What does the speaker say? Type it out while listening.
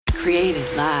Created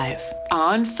live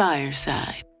on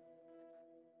Fireside.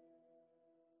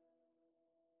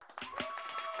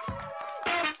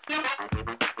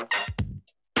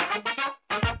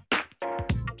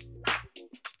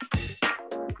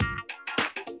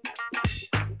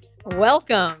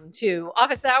 Welcome to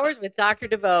Office Hours with Dr.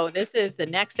 DeVoe. This is the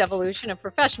next evolution of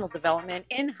professional development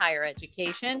in higher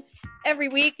education. Every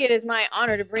week, it is my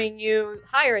honor to bring you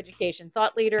higher education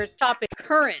thought leaders, topic,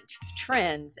 current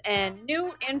trends, and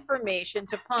new information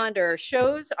to ponder.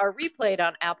 Shows are replayed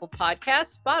on Apple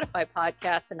Podcasts, Spotify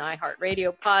Podcasts, and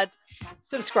iHeartRadio Pods.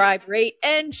 Subscribe, rate,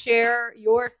 and share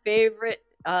your favorite.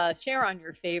 Share on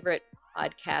your favorite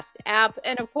podcast app.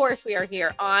 And of course, we are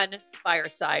here on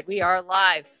Fireside. We are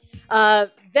live.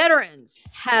 Veterans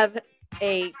have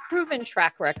a proven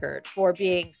track record for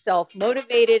being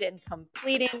self-motivated and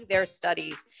completing their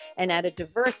studies and add a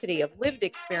diversity of lived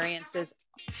experiences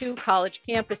to college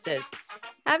campuses.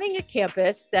 Having a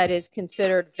campus that is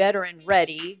considered veteran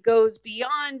ready goes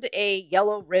beyond a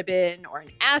yellow ribbon or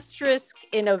an asterisk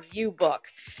in a view book.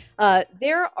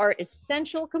 There are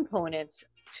essential components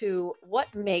to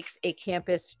what makes a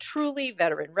campus truly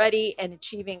veteran ready and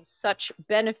achieving such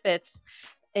benefits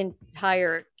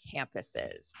entire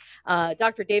campuses.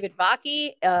 Dr. David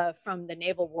Bakke from the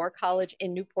Naval War College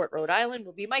in Newport, Rhode Island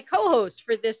will be my co-host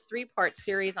for this three-part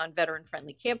series on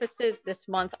veteran-friendly campuses this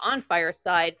month on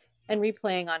Fireside and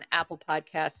replaying on Apple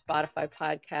Podcasts, Spotify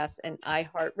Podcasts, and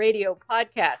iHeartRadio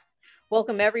Podcasts.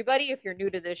 Welcome, everybody. If you're new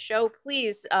to this show,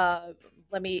 please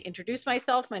let me introduce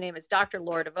myself. My name is Dr.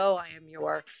 Laura DeVoe. I am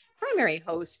your primary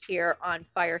host here on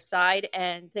Fireside,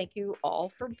 and thank you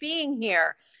all for being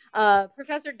here.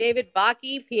 Professor David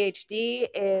Bakke, PhD,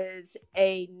 is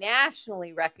a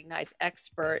nationally recognized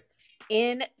expert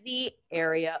in the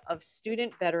area of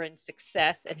student veteran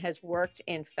success and has worked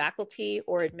in faculty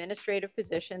or administrative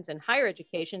positions in higher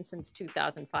education since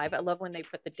 2005. I love when they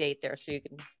put the date there so you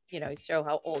can, show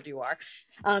how old you are.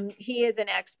 He is an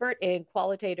expert in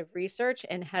qualitative research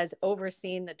and has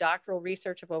overseen the doctoral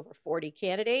research of over 40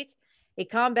 candidates. A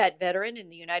combat veteran in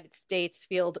the United States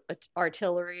Field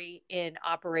Artillery in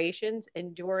operations,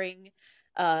 enduring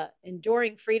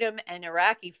freedom and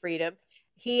Iraqi freedom.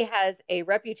 He has a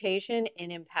reputation in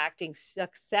impacting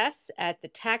success at the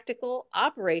tactical,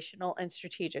 operational, and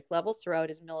strategic levels throughout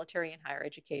his military and higher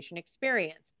education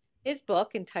experience. His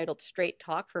book, entitled Straight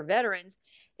Talk for Veterans,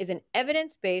 is an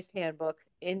evidence-based handbook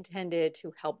intended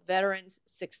to help veterans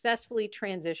successfully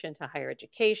transition to higher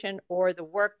education or the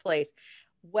workplace.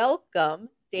 Welcome,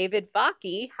 David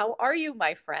Bakke. How are you,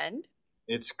 my friend?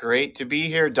 It's great to be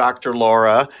here, Dr.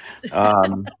 Laura.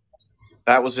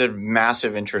 That was a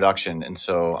massive introduction, and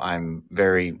so I'm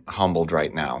very humbled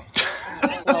right now.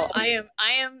 Well, I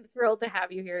am thrilled to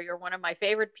have you here. You're one of my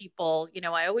favorite people.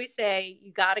 I always say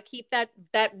you got to keep that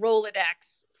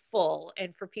Rolodex full.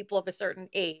 And for people of a certain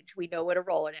age, we know what a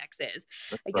Rolodex is.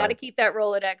 You got to keep that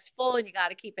Rolodex full, and you got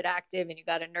to keep it active, and you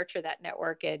got to nurture that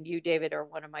network. And you, David, are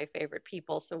one of my favorite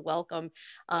people. So welcome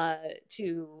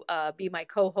to be my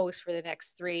co-host for the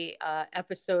next three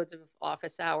episodes of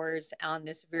Office Hours on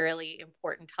this really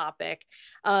important topic.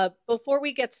 Before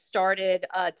we get started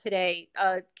today,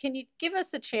 can you give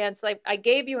us a chance? I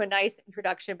gave you a nice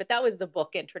introduction, but that was the book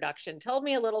introduction. Tell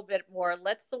me a little bit more.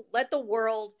 Let the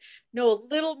world know a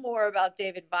little more about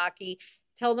David Bakke.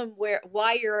 Tell them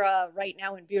why you're right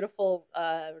now in beautiful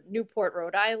Newport,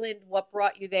 Rhode Island, what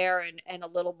brought you there, and a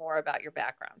little more about your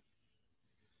background.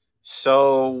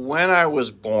 So when I was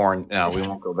born, no, we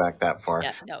won't go back that far.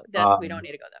 Yeah, no, we don't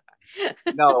need to go that far.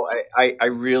 No, I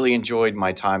really enjoyed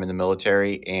my time in the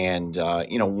military, and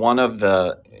one of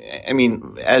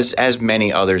as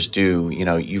many others do,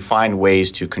 you find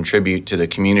ways to contribute to the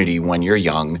community when you're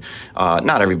young.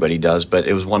 Not everybody does, but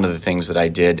it was one of the things that I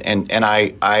did, and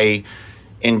I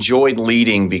enjoyed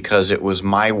leading because it was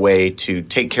my way to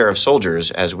take care of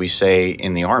soldiers, as we say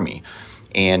in the Army.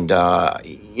 And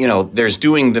there's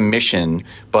doing the mission,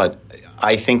 but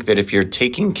I think that if you're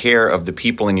taking care of the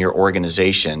people in your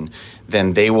organization,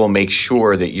 then they will make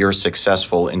sure that you're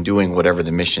successful in doing whatever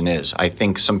the mission is. I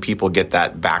think some people get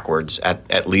that backwards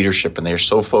at leadership, and they're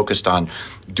so focused on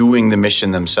doing the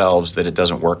mission themselves that it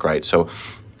doesn't work right. So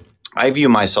I view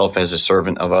myself as a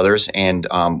servant of others. And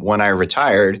when I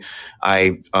retired,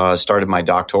 I started my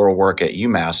doctoral work at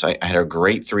UMass. I had a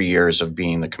great 3 years of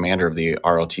being the commander of the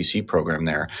ROTC program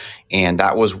there. And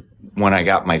that was when I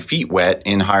got my feet wet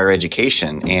in higher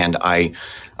education. And I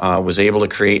was able to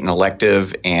create an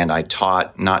elective, and I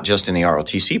taught not just in the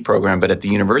ROTC program, but at the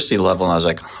university level. And I was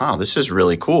like, this is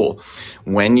really cool.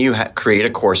 When you create a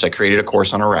course, I created a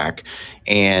course on Iraq,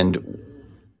 and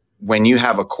when you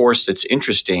have a course that's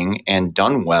interesting and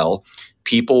done well,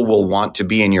 people will want to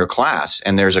be in your class,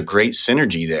 and there's a great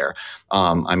synergy there.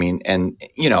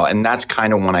 And that's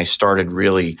kind of when I started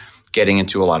really getting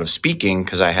into a lot of speaking,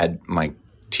 because I had my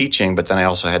teaching, but then I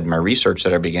also had my research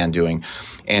that I began doing,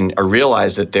 and I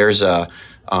realized that there's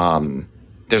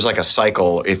like a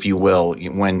cycle, if you will.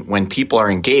 When people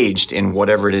are engaged in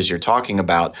whatever it is you're talking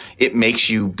about, it makes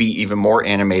you be even more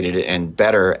animated and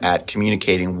better at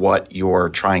communicating what you're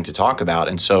trying to talk about.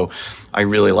 And so I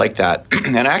really like that.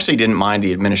 And I actually didn't mind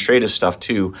the administrative stuff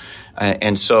too.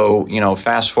 And so,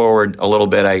 fast forward a little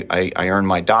bit, I earned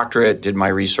my doctorate, did my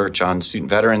research on student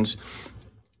veterans.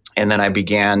 And then I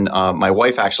began, my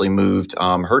wife actually moved,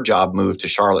 her job moved to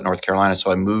Charlotte, North Carolina.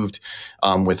 So I moved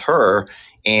with her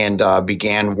and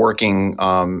began working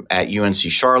at UNC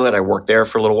Charlotte. I worked there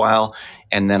for a little while.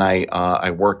 And then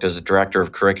I worked as a director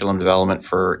of curriculum development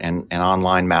for an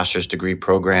online master's degree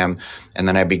program. And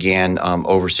then I began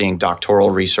overseeing doctoral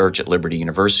research at Liberty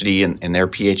University and their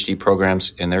PhD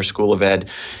programs in their School of Ed.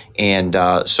 And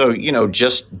so,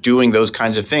 just doing those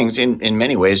kinds of things in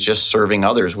many ways, just serving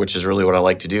others, which is really what I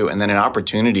like to do. And then an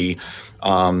opportunity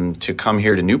to come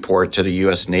here to Newport to the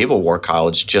U.S. Naval War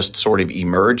College just sort of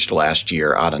emerged last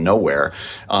year out of nowhere.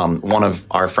 One of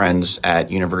our friends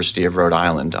at University of Rhode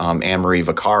Island, Anne-Marie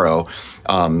Vaccaro,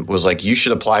 was like, "You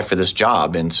should apply for this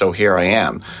job." And so here I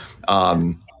am.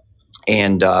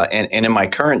 And in my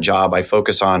current job, I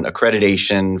focus on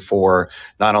accreditation for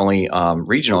not only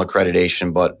regional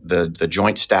accreditation, but the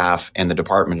Joint Staff and the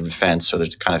Department of Defense. So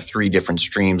there's kind of three different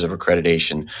streams of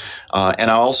accreditation.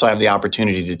 And I also have the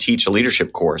opportunity to teach a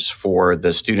leadership course for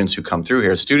the students who come through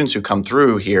here. Students who come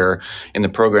through here in the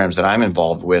programs that I'm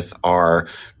involved with are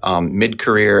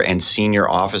mid-career and senior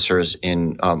officers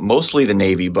in mostly the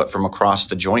Navy, but from across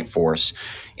the Joint Force.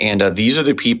 And these are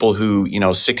the people who,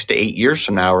 6 to 8 years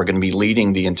from now are going to be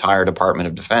leading the entire Department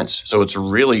of Defense. So it's a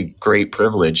really great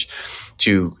privilege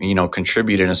to,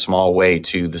 contribute in a small way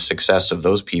to the success of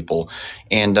those people.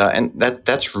 And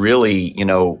that's really,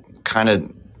 kind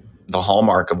of the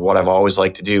hallmark of what I've always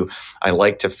liked to do. I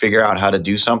like to figure out how to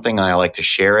do something, and I like to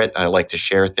share it. I like to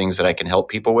share things that I can help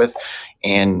people with.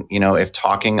 And, if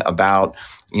talking about,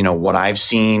 what I've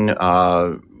seen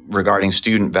regarding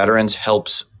student veterans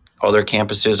helps other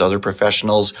campuses, other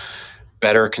professionals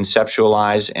better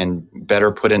conceptualize and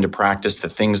better put into practice the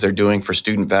things they're doing for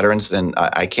student veterans, then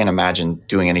I can't imagine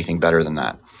doing anything better than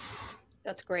that.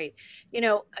 That's great.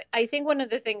 I think one of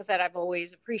the things that I've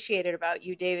always appreciated about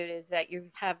you, David, is that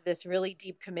you have this really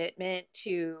deep commitment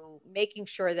to making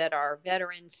sure that our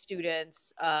veteran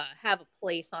students have a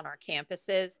place on our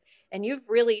campuses. And you've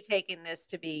really taken this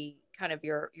to be kind of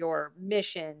your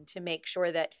mission to make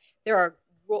sure that there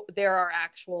are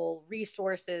actual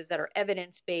resources that are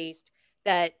evidence-based,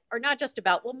 that are not just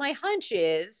about, well, my hunch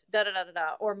is da da da da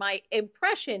da, or my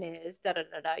impression is da da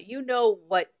da da. You know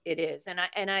what it is,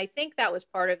 and I think that was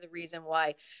part of the reason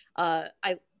why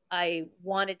I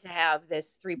wanted to have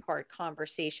this 3-part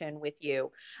conversation with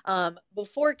you.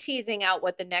 Before teasing out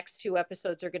what the next 2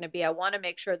 episodes are going to be, I want to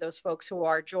make sure those folks who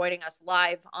are joining us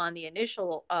live on the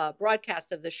initial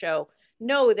broadcast of the show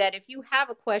know that if you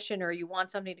have a question or you want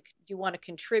something you want to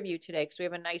contribute today, because we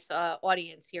have a nice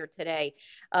audience here today,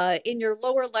 in your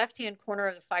lower left-hand corner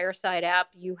of the Fireside app,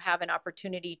 you have an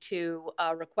opportunity to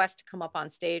request to come up on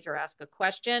stage or ask a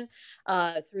question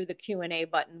through the Q&A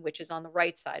button, which is on the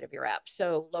right side of your app.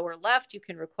 So lower left, you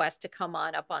can request to come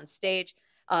on up on stage.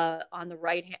 On the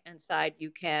right-hand side, you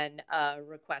can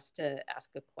request to ask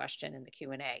a question in the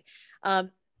Q&A.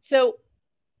 So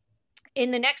in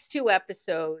the next 2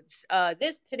 episodes,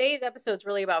 today's episode is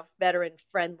really about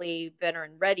veteran-friendly,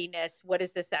 veteran readiness. What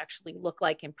does this actually look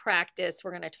like in practice?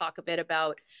 We're going to talk a bit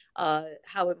about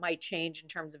how it might change in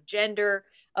terms of gender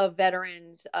of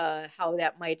veterans,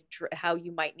 how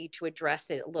you might need to address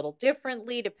it a little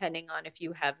differently depending on if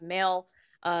you have male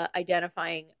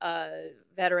identifying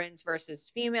veterans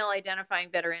versus female identifying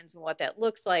veterans and what that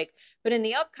looks like. But in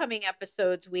the upcoming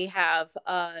episodes, we have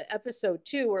episode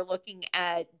 2, we're looking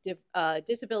at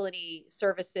disability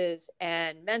services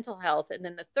and mental health. And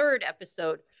then the 3rd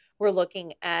episode, we're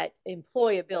looking at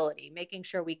employability, making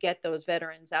sure we get those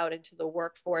veterans out into the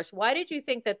workforce. Why did you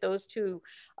think that those 2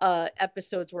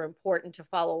 episodes were important to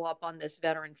follow up on this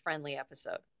veteran-friendly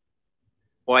episode?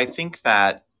 Well, I think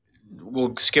that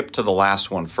we'll skip to the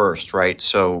last one first, right?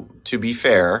 So to be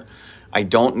fair, I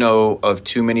don't know of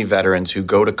too many veterans who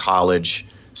go to college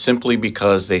simply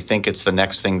because they think it's the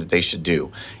next thing that they should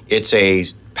do. It's a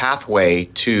pathway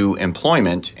to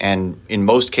employment, and in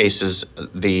most cases,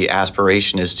 the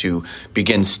aspiration is to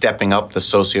begin stepping up the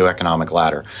socioeconomic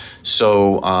ladder.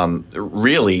 So,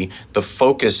 really, the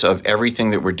focus of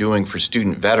everything that we're doing for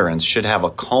student veterans should have a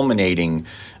culminating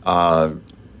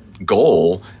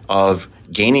goal of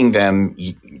gaining them,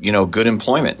 good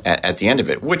employment at the end of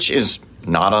it, which is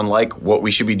not unlike what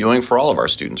we should be doing for all of our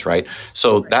students, right?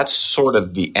 So that's sort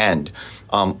of the end.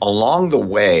 Along the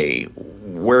way,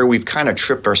 where we've kind of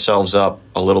tripped ourselves up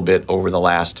a little bit over the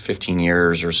last 15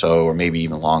 years or so, or maybe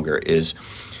even longer, is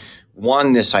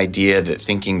one, this idea that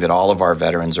thinking that all of our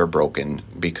veterans are broken,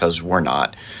 because we're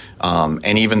not.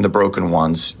 And even the broken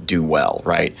ones do well,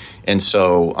 right? And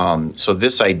so, so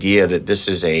this idea that this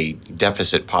is a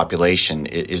deficit population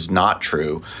is not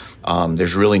true.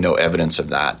 There's really no evidence of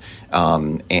that.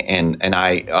 And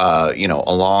I,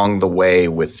 along the way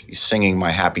with singing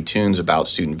my happy tunes about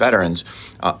student veterans,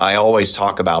 I always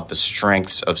talk about the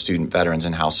strengths of student veterans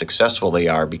and how successful they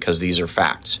are, because these are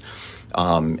facts.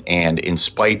 And in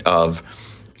spite of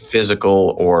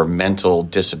physical or mental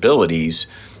disabilities,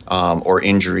 or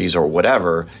injuries or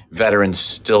whatever, veterans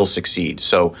still succeed.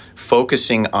 So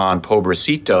focusing on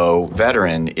Pobrecito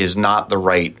veteran is not the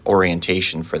right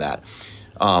orientation for that.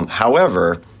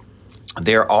 However,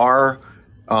 there are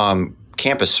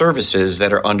campus services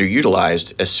that are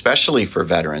underutilized, especially for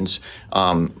veterans,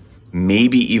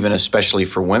 maybe even especially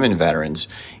for women veterans.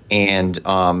 And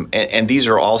these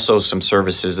are also some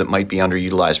services that might be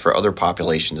underutilized for other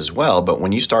populations as well. But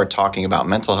when you start talking about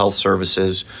mental health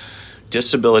services,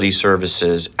 disability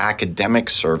services, academic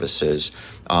services,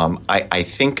 I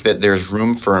think that there's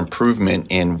room for improvement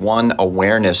in, one,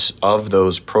 awareness of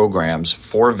those programs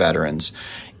for veterans,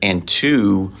 and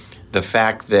two, the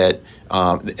fact that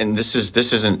and this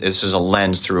is a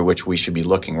lens through which we should be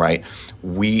looking, right?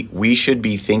 We should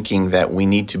be thinking that we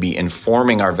need to be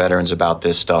informing our veterans about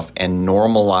this stuff and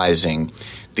normalizing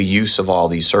the use of all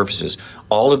these services.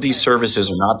 All of these services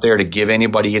are not there to give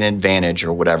anybody an advantage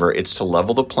or whatever. It's to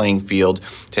level the playing field,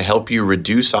 to help you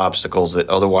reduce obstacles that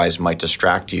otherwise might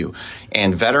distract you.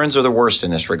 And veterans are the worst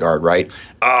in this regard, right?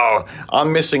 Oh,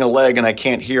 I'm missing a leg and I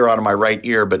can't hear out of my right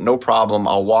ear, but no problem.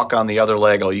 I'll walk on the other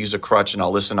leg. I'll use a crutch and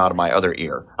I'll listen out of my other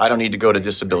ear. I don't need to go to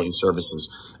disability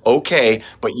services. Okay,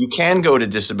 but you can go to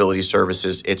disability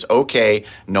services. It's okay.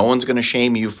 No one's going to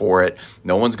shame you for it.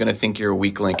 No one's going to think you're a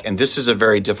weak link. And this is a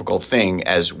very difficult thing,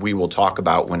 as we will talk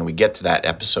about when we get to that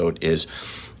episode, is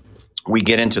we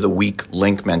get into the weak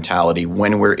link mentality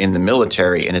when we're in the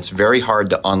military, and it's very hard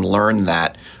to unlearn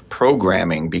that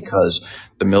programming, because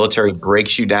the military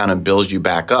breaks you down and builds you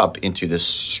back up into this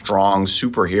strong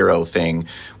superhero thing,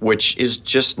 which is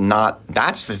just not,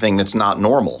 that's the thing that's not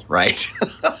normal, right?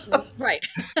 Right.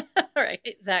 Right.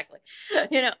 Exactly.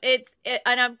 And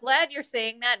I'm glad you're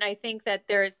saying that. And I think that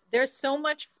there's so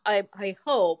much, I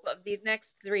hope, of these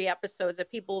next 3 episodes that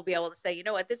people will be able to say, you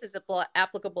know what, this is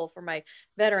applicable for my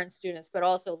veteran students, but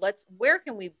also where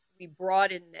can we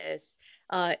broaden this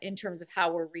in terms of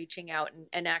how we're reaching out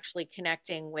and actually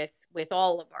connecting with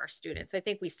all of our students. I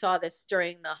think we saw this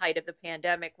during the height of the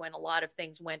pandemic, when a lot of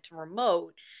things went to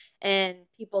remote, and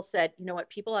people said, you know what,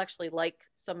 people actually like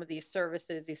some of these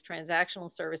services, these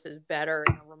transactional services, better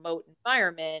in a remote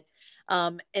environment.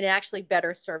 And it actually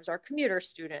better serves our commuter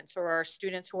students, or our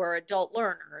students who are adult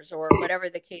learners, or whatever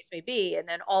the case may be. And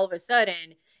then all of a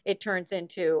sudden it turns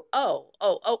into, oh,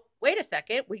 wait a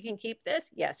second, we can keep this?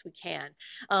 Yes, we can.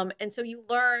 And so you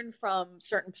learn from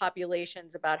certain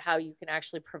populations about how you can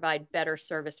actually provide better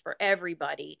service for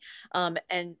everybody.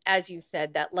 And as you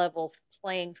said, that level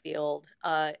playing field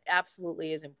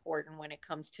absolutely is important when it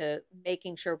comes to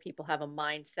making sure people have a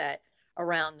mindset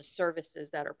around the services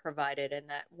that are provided, and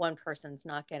that one person's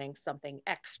not getting something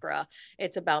extra.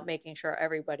 It's about making sure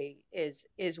everybody is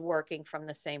working from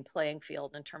the same playing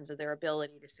field in terms of their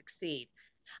ability to succeed.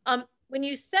 When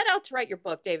you set out to write your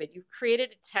book, David, you've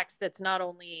created a text that's not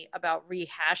only about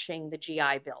rehashing the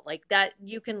GI Bill, like that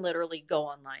you can literally go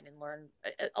online and learn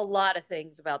a lot of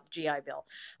things about the GI Bill,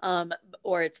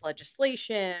 or its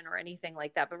legislation or anything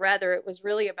like that, but rather it was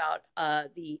really about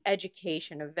the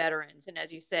education of veterans. And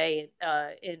as you say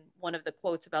in one of the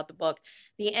quotes about the book,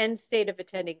 the end state of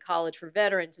attending college for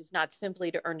veterans is not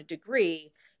simply to earn a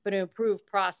degree, but to improve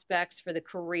prospects for the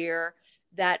career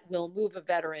that will move a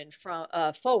veteran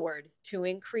forward to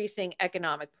increasing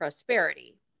economic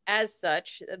prosperity. As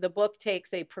such, the book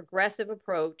takes a progressive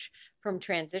approach from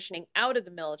transitioning out of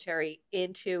the military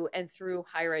into and through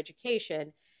higher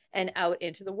education and out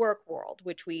into the work world,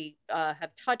 which we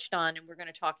have touched on, and we're going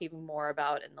to talk even more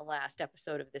about in the last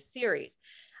episode of this series.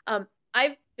 Um,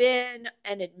 I've been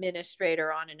an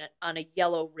administrator on a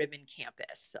yellow ribbon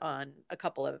campus, on a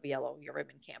couple of yellow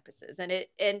ribbon campuses, and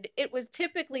it was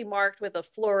typically marked with a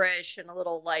flourish and a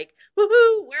little like,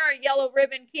 woohoo, we're a yellow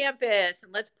ribbon campus,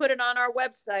 and let's put it on our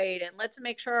website, and let's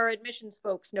make sure our admissions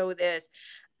folks know this.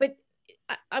 But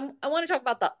I want to talk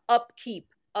about the upkeep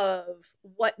of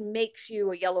what makes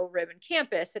you a yellow ribbon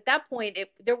campus. At that point,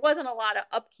 there wasn't a lot of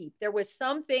upkeep. There was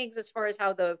some things as far as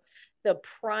how the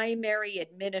primary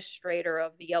administrator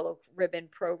of the Yellow Ribbon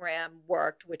program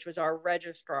worked, which was our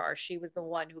registrar. She was the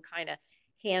one who kind of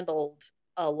handled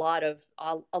a lot of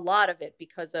it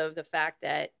because of the fact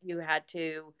that you had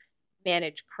to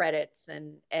manage credits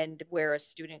and where a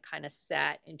student kind of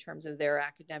sat in terms of their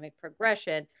academic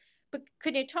progression. But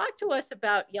could you talk to us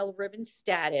about Yellow Ribbon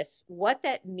status, what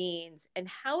that means, and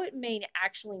how it may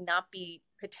actually not be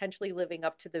potentially living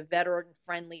up to the veteran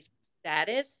friendly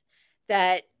status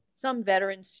that some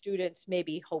veteran students may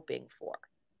be hoping for?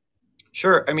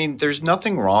 Sure. I mean, there's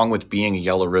nothing wrong with being a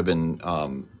yellow ribbon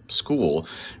school.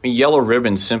 I mean, yellow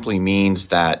ribbon simply means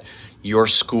that your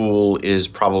school is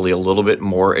probably a little bit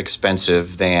more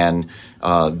expensive than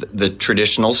the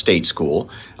traditional state school.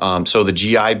 So the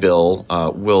GI Bill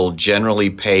will generally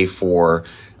pay for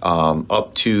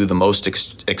up to the most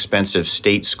expensive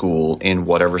state school in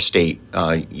whatever state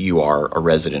you are a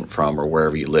resident from or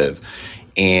wherever you live.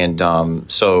 And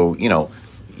so,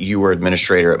 you were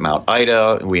administrator at Mount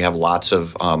Ida. We have lots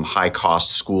of high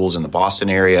cost schools in the Boston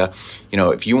area.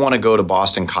 If you want to go to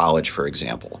Boston College, for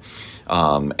example,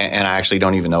 and I actually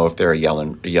don't even know if they're a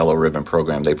yellow ribbon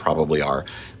program. They probably are.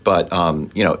 But,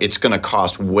 it's going to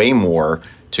cost way more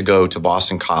to go to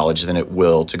Boston College than it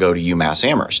will to go to UMass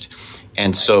Amherst.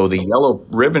 And so the Yellow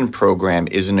Ribbon program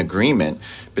is an agreement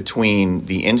between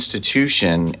the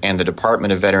institution and the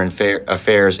Department of Veteran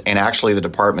Affairs and actually the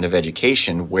Department of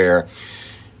Education, where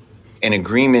an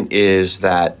agreement is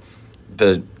that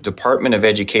the Department of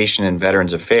Education and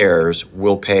Veterans Affairs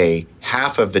will pay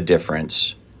half of the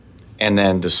difference, and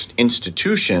then the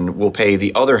institution will pay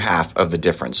the other half of the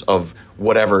difference of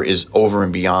whatever is over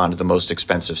and beyond the most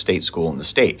expensive state school in the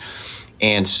state.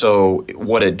 And so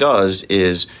what it does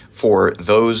is for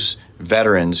those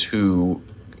veterans who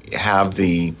have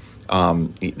the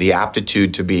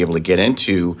aptitude to be able to get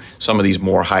into some of these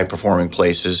more high performing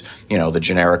places, the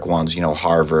generic ones,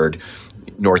 Harvard,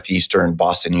 Northeastern,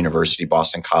 Boston University,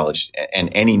 Boston College,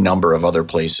 and any number of other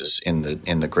places in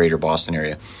the greater Boston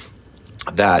area,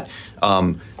 that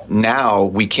now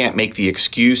we can't make the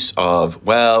excuse of,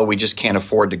 well, we just can't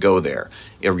afford to go there.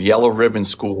 A Yellow Ribbon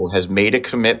school has made a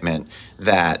commitment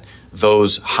that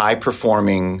those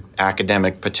high-performing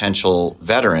academic potential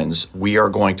veterans, we are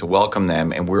going to welcome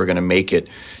them, and we're going to make it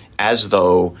as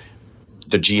though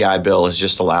the GI Bill has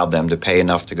just allowed them to pay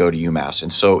enough to go to UMass.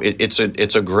 And so it's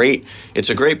a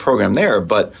great program there,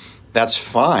 but that's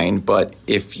fine. But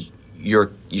if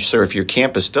your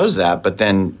campus does that, but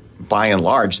then by and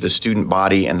large, the student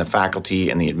body and the faculty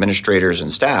and the administrators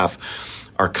and staff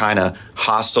are kind of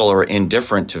hostile or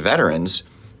indifferent to veterans,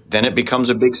 then it becomes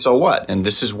a big so what. And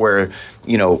this is where,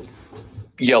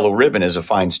 Yellow Ribbon is a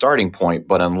fine starting point,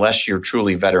 but unless you're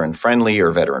truly veteran friendly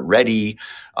or veteran ready,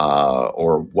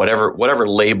 or whatever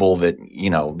label that,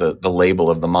 the label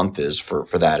of the month is for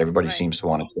that, everybody Right. seems to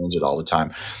want to change it all the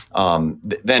time.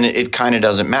 Then it kind of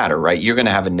doesn't matter, right? You're going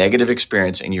to have a negative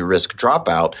experience and you risk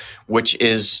dropout, which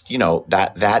is,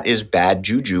 that is bad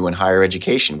juju in higher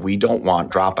education. We don't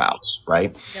want dropouts,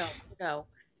 right? No, no.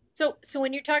 So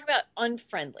when you're talking about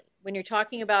unfriendly, when you're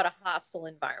talking about a hostile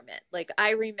environment, like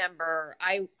I remember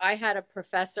I had a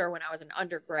professor when I was an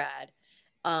undergrad,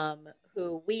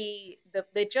 who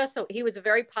they just so he was a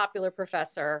very popular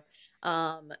professor,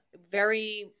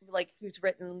 very like who's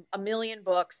written a million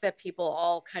books that people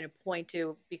all kind of point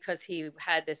to because he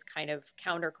had this kind of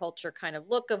counterculture kind of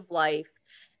look of life.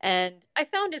 And I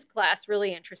found his class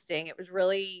really interesting. It was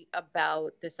really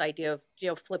about this idea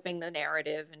of, flipping the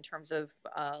narrative in terms of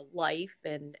life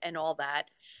and all that.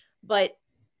 But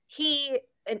he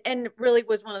and really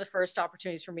was one of the first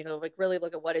opportunities for me to like really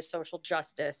look at what is social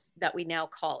justice that we now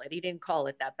call it. He didn't call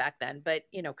it that back then, but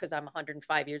because I'm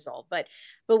 105 years old, but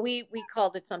we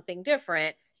called it something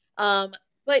different.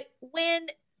 But when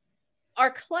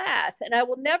our class, and I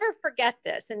will never forget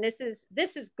this, and this is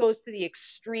goes to the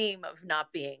extreme of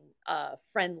not being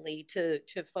friendly to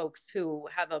folks who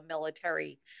have a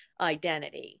military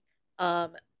identity.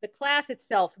 The class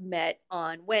itself met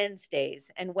on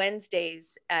Wednesdays, and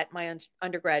Wednesdays at my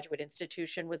undergraduate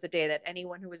institution was the day that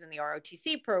anyone who was in the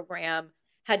ROTC program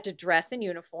had to dress in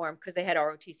uniform because they had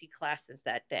ROTC classes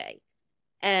that day.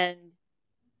 And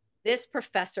this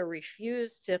professor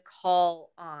refused to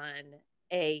call on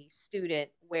a student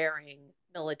wearing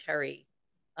military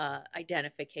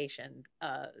identification,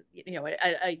 a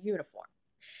uniform.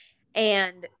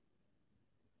 And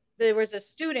there was a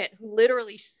student who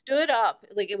literally stood up,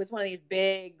 like it was one of these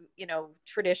big,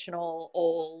 traditional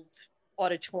old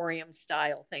auditorium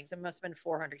style things. There must have been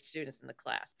 400 students in the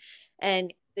class.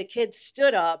 And the kid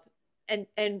stood up and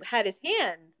had his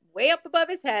hand way up above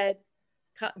his head,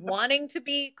 wanting to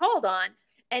be called on.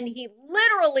 And he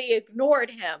literally ignored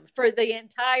him for the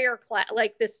entire class.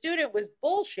 Like the student was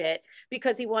bullshit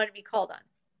because he wanted to be called on.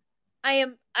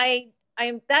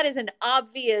 That is an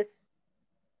obvious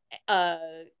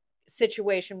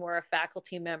situation where a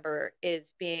faculty member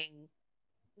is being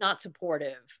not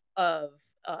supportive of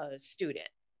a student.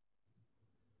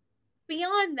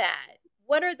 Beyond that,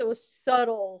 what are those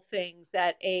subtle things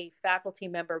that a faculty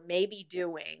member may be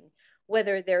doing,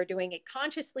 whether they're doing it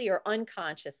consciously or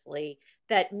unconsciously,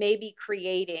 that may be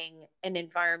creating an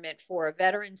environment for a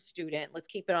veteran student, let's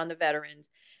keep it on the veterans,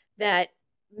 that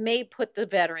may put the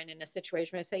veteran in a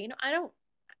situation where they say,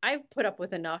 I've put up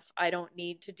with enough. I don't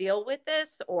need to deal with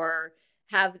this, or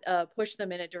have push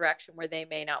them in a direction where they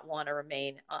may not want to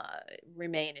remain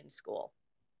in school.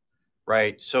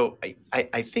 Right. So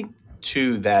I think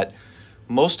too that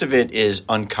most of it is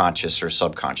unconscious or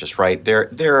subconscious. Right.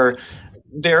 There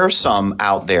are some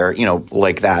out there,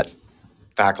 like that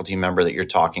faculty member that you're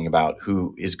talking about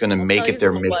who is going to make it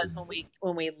their mission.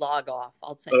 When we log off,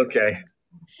 I'll say. Okay.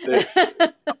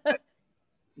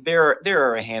 There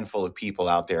are a handful of people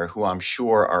out there who I'm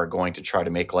sure are going to try to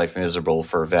make life miserable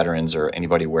for veterans or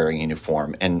anybody wearing a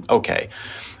uniform. And okay.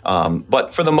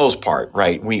 But for the most part,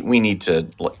 right, we need to,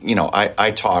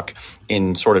 I talk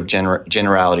in sort of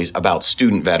generalities about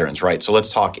student veterans, right? So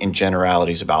let's talk in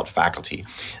generalities about faculty.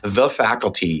 The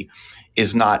faculty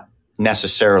is not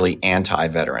necessarily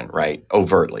anti-veteran, right?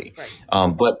 Overtly.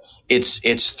 Right. But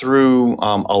it's through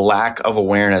a lack of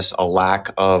awareness, a lack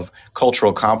of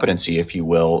cultural competency, if you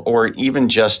will, or even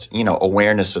just,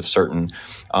 awareness of certain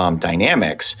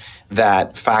dynamics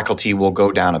that faculty will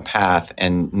go down a path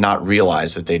and not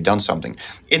realize that they've done something.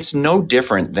 It's no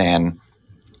different than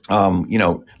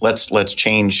let's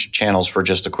change channels for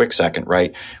just a quick second,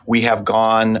 right? We have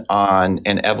gone on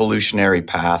an evolutionary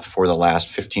path for the last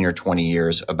 15 or 20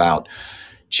 years about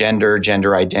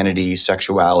gender identity,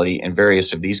 sexuality, and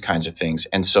various of these kinds of things.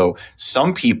 And so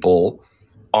some people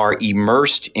are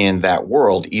immersed in that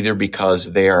world either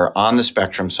because they are on the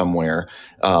spectrum somewhere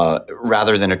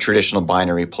rather than a traditional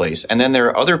binary place. And then there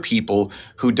are other people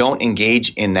who don't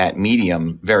engage in that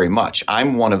medium very much.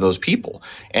 I'm one of those people.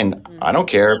 And I don't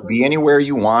care. Be anywhere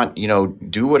you want,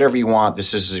 do whatever you want.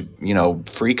 This is,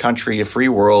 free country, a free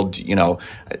world.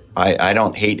 I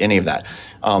don't hate any of that.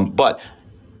 But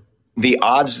the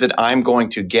odds that I'm going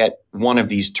to get one of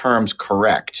these terms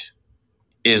correct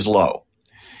is low.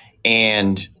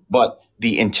 But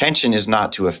the intention is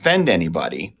not to offend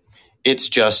anybody. It's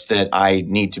just that I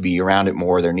need to be around it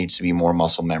more. There needs to be more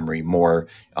muscle memory, more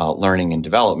learning and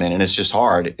development. And it's just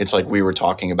hard. It's like we were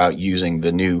talking about using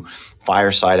the new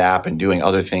Fireside app and doing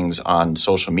other things on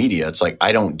social media. It's like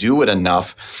I don't do it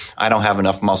enough. I don't have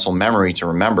enough muscle memory to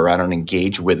remember. I don't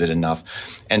engage with it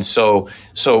enough. And so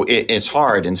it's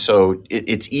hard. And so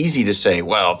it's easy to say,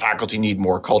 well, faculty need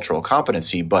more cultural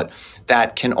competency, but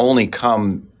that can only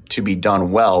come to be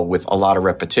done well with a lot of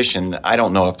repetition. I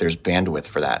don't know if there's bandwidth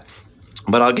for that,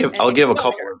 but I'll give a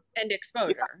couple. And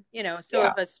exposure,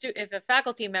 if a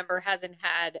faculty member hasn't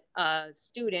had a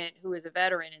student who is a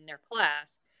veteran in their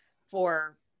class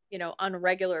for, on the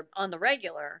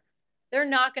regular, they're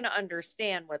not going to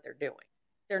understand what they're doing.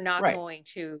 They're not going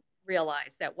to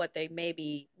realize that what they may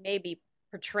be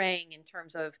portraying in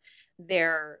terms of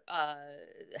their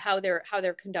how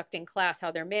they're conducting class,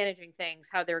 how they're managing things,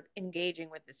 how they're engaging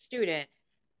with the student,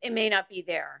 it may not be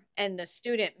there, and the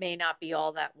student may not be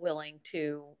all that willing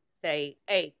to say,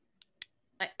 hey,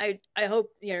 I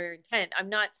hope your intent, I'm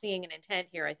not seeing an intent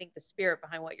here. I think the spirit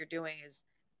behind what you're doing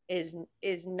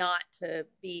is not to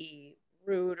be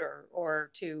rude or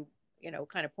to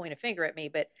kind of point a finger at me,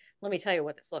 but let me tell you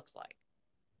what this looks like.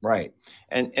 Right.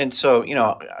 And so,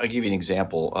 I'll give you an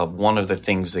example of one of the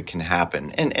things that can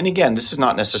happen. And again, this is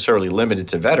not necessarily limited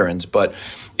to veterans, but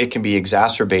it can be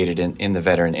exacerbated in the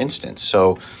veteran instance.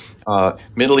 So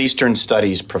Middle Eastern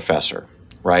studies professor,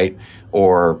 right?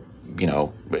 Or,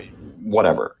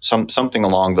 whatever, something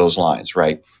along those lines,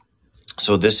 right?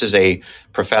 So this is a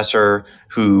professor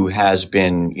who has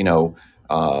been,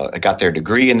 got their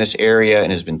degree in this area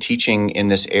and has been teaching in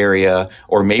this area,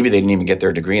 or maybe they didn't even get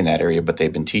their degree in that area, but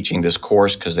they've been teaching this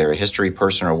course because they're a history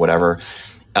person or whatever,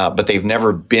 but they've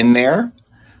never been there.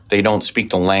 They don't speak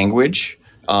the language.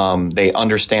 They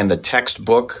understand the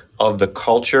textbook of the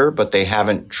culture, but they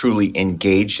haven't truly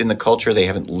engaged in the culture. They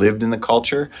haven't lived in the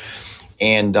culture.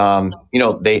 And,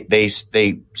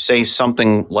 they say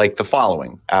something like the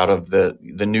following out of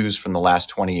the news from the last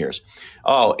 20 years.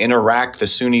 Oh, in Iraq, the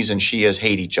Sunnis and Shias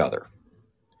hate each other.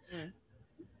 Mm.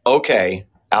 Okay,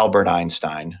 Albert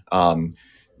Einstein.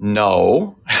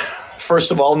 No.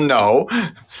 First of all, no.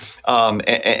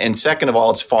 And second of all,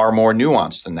 it's far more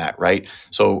nuanced than that, right?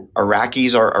 So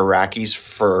Iraqis are Iraqis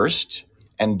first,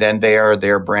 and then they are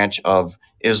their branch of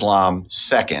Islam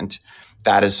second.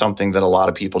 That is something that a lot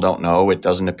of people don't know. It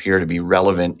doesn't appear to be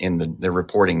relevant in the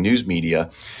reporting news media.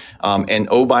 And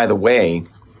oh, by the way,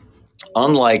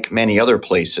 unlike many other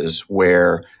places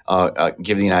where,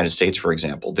 give the United States, for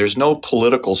example, there's no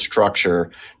political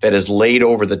structure that is laid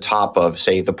over the top of,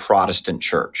 say, the Protestant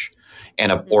church.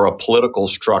 Or a political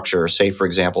structure, say, for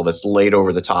example, that's laid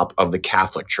over the top of the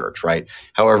Catholic Church, right?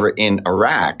 However, in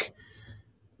Iraq,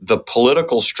 the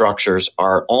political structures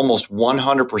are almost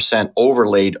 100%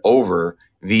 overlaid over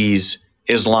these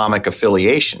Islamic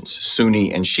affiliations,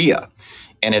 Sunni and Shia.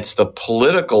 And it's the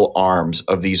political arms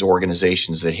of these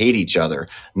organizations that hate each other,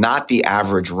 not the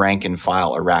average rank and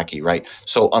file Iraqi, right?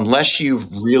 So unless you've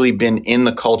really been in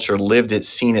the culture, lived it,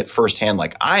 seen it firsthand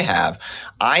like I have,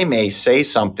 I may say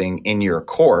something in your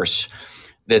course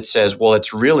that says, well,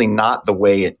 it's really not the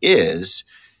way it is.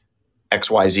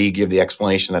 XYZ, give the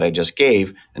explanation that I just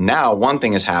gave. And now one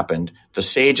thing has happened. The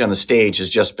sage on the stage has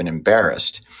just been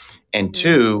embarrassed. And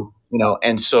two,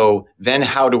 and so then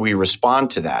how do we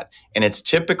respond to that? And it's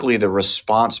typically the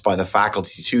response by the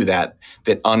faculty to that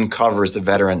uncovers the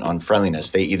veteran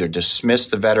unfriendliness. They either dismiss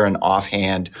the veteran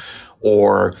offhand,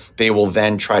 or they will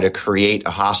then try to create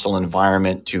a hostile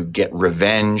environment to get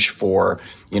revenge for,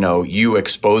 you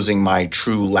exposing my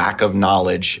true lack of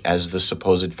knowledge as the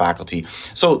supposed faculty.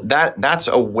 So that's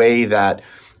a way that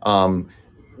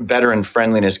veteran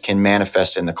friendliness can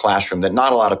manifest in the classroom that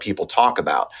not a lot of people talk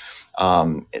about.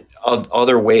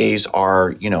 Other ways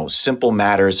are, simple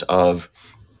matters of,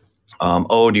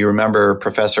 do you remember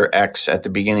Professor X at the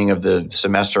beginning of the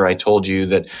semester? I told you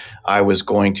that I was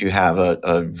going to have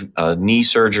a knee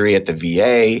surgery at the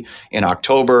VA in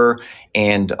October.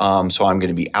 And so I'm going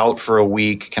to be out for a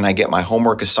week. Can I get my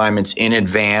homework assignments in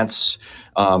advance?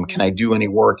 Can I do any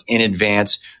work in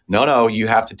advance? No, you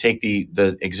have to take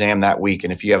the exam that week.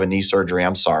 And if you have a knee surgery,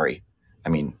 I'm sorry. I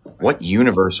mean, what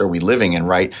universe are we living in,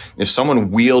 right? If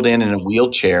someone wheeled in a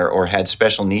wheelchair or had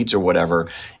special needs or whatever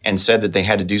and said that they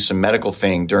had to do some medical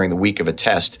thing during the week of a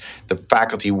test, the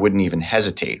faculty wouldn't even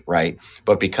hesitate, right?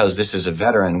 But because this is a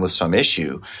veteran with some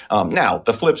issue. Now,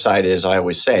 the flip side is, I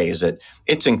always say, is that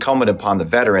it's incumbent upon the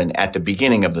veteran at the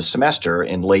beginning of the semester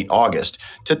in late August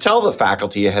to tell the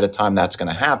faculty ahead of time that's going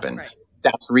to happen. Right.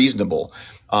 That's reasonable.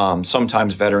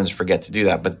 Sometimes veterans forget to do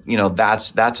that, but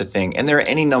that's a thing. And there are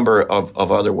any number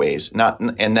of other ways.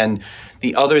 And then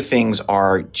the other things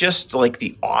are just like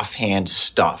the offhand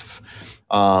stuff.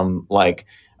 At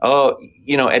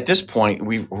this point,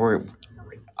 we're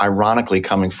ironically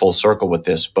coming full circle with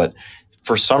this, but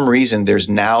for some reason, there's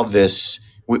now this.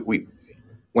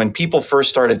 When people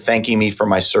first started thanking me for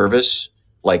my service,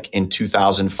 like in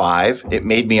 2005, it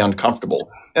made me uncomfortable,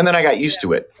 and then I got used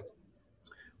to it.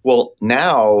 Well,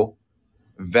 now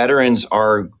veterans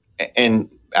and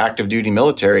active duty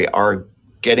military are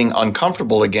getting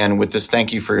uncomfortable again with this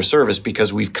thank you for your service,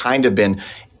 because we've kind of been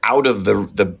out of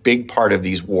the big part of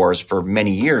these wars for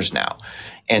many years now.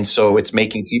 And so it's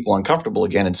making people uncomfortable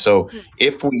again. And so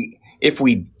if we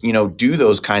do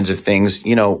those kinds of things,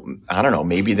 I don't know,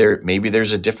 maybe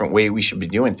there's a different way we should be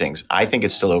doing things. I think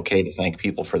it's still okay to thank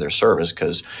people for their service,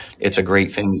 because it's a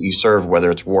great thing that you serve, whether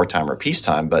it's wartime or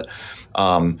peacetime. But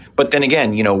then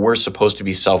again, we're supposed to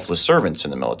be selfless servants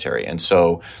in the military. And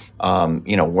so,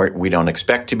 we don't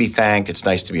expect to be thanked. It's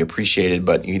nice to be appreciated,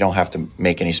 but you don't have to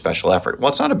make any special effort. Well,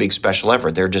 it's not a big special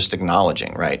effort. They're just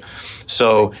acknowledging, right?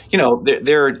 So,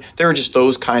 there are just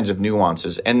those kinds of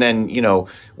nuances. And then,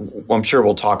 I'm sure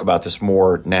we'll talk about this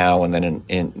more now and then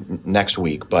in next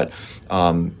week. But,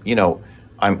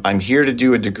 I'm here to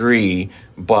do a degree,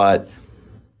 but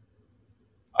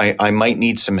I might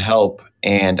need some help,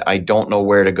 and I don't know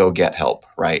where to go get help,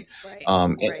 right? Right.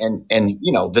 And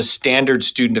the standard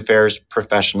student affairs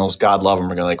professionals, God love them, are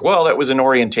going to like, well, that was an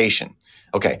orientation.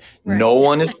 Okay. Right. No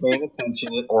one is paying attention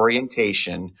at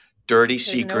orientation. There's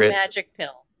secret. No magic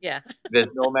pill. Yeah. There's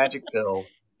no magic pill.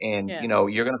 And,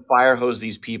 you're going to fire hose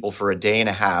these people for a day and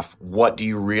a half. What do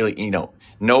you really,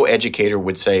 no educator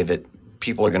would say that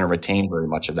people are going to retain very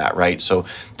much of that, right? So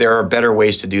there are better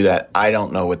ways to do that. I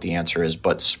don't know what the answer is,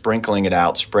 but sprinkling it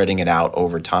out, spreading it out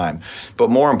over time. But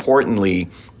more importantly,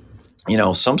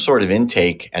 some sort of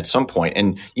intake at some point.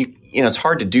 And it's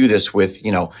hard to do this with,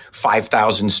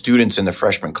 5,000 students in the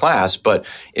freshman class. But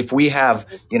if we have,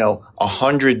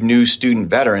 100 new student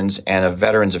veterans and a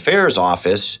Veterans Affairs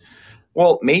office,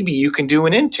 well, maybe you can do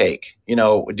an intake.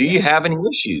 Do you have any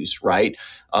issues, right?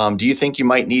 Do you think you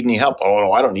might need any help? Oh,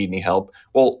 no, I don't need any help.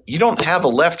 Well, you don't have a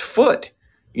left foot.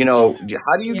 How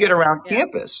do you get around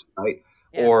campus, right?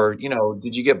 Yeah. Or,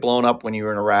 did you get blown up when you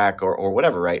were in Iraq or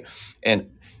whatever, right? And,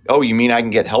 oh, you mean I can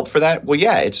get help for that? Well,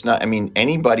 yeah, it's not. I mean,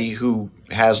 anybody who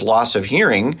has loss of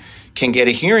hearing can get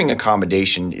a hearing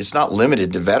accommodation. It's not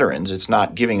limited to veterans. It's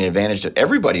not giving an advantage to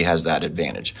everybody has that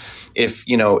advantage. If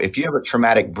you have a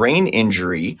traumatic brain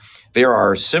injury, there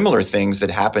are similar things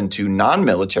that happen to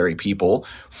non-military people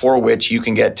for which you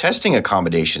can get testing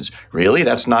accommodations. Really?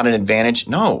 That's not an advantage?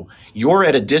 No, you're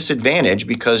at a disadvantage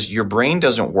because your brain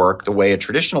doesn't work the way a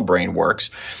traditional brain works.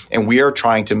 And we are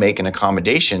trying to make an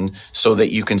accommodation so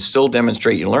that you can still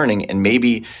demonstrate your learning. And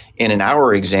maybe in an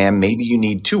hour exam, maybe you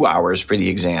need 2 hours for the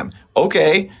exam.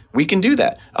 Okay, we can do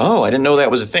that. Oh, I didn't know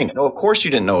that was a thing. No, of course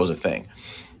you didn't know it was a thing.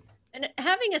 And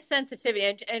having a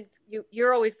sensitivity, and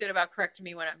you're always good about correcting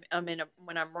me when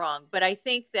when I'm wrong. But I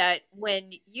think that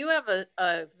when you have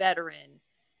a veteran,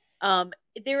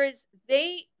 let's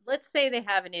say they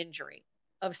have an injury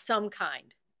of some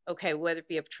kind. Okay, whether it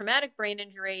be a traumatic brain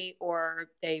injury or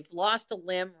they've lost a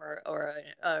limb or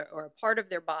a part of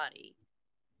their body,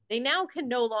 they now can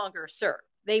no longer serve.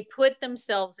 They put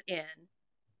themselves in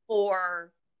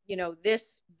for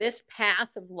this path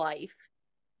of life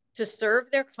to serve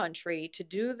their country, to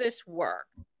do this work.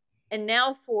 And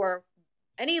now for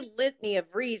any litany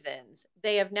of reasons,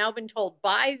 they have now been told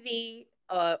by the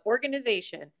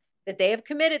organization that they have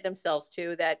committed themselves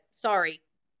to that, sorry,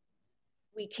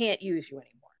 we can't use you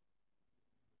anymore.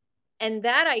 And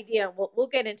that idea, we'll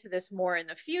get into this more in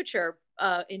the future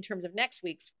in terms of next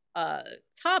week's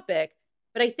topic,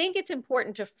 but I think it's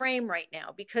important to frame right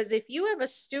now, because if you have a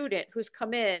student who's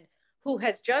come in who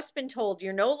has just been told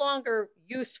you're no longer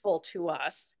useful to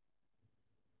us,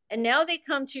 and now they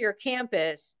come to your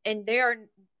campus and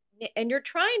you're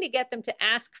trying to get them to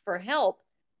ask for help,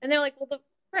 and they're like, well,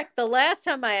 the last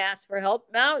time I asked for help,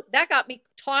 now that got me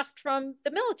tossed from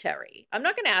the military. I'm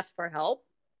not going to ask for help.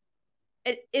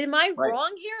 Am I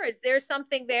wrong here? Is there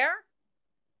something there?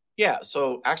 Yeah,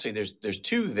 so actually, there's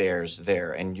two there's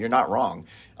there, and you're not wrong.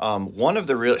 One of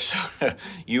the real, so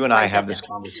you and I have this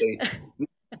conversation.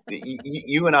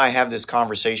 You and I have this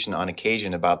conversation on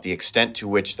occasion about the extent to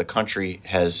which the country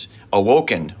has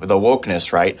awoken with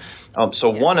awokeness, right?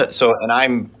 And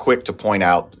I'm quick to point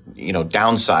out,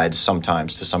 downsides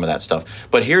sometimes to some of that stuff.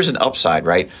 But here's an upside,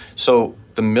 right? So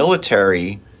the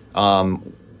military,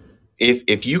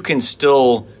 if you can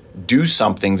still do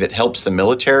something that helps the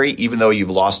military, even though you've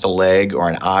lost a leg or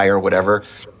an eye or whatever,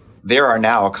 there are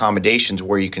now accommodations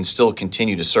where you can still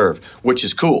continue to serve, which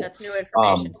is cool. That's new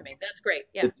information to me. That's great.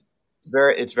 Yeah.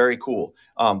 It's very cool.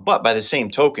 But by the same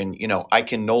token, I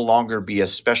can no longer be a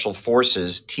special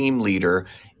forces team leader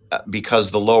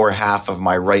because the lower half of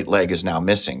my right leg is now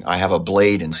missing. I have a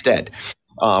blade instead.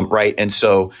 Right. And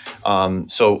so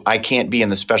I can't be in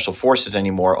the special forces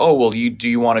anymore. Oh, well, do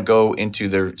you want to go into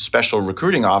the special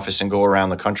recruiting office and go around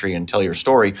the country and tell your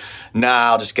story?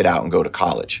 Nah, I'll just get out and go to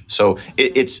college. So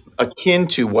it's akin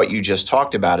to what you just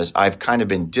talked about, is I've kind of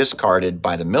been discarded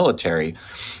by the military.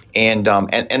 And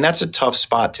that's a tough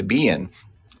spot to be in.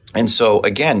 And so,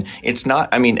 again, it's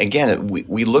not,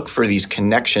 we look for these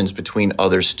connections between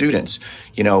other students,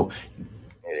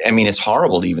 it's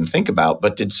horrible to even think about,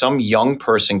 but did some young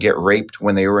person get raped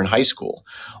when they were in high school?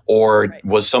 Or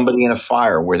was somebody in a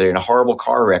fire? Were they in a horrible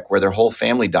car wreck where their whole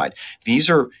family died? These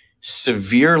are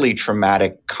severely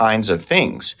traumatic kinds of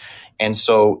things. And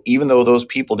so even though those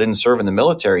people didn't serve in the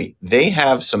military, they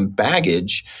have some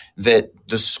baggage that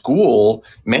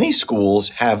many schools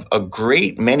have a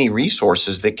great many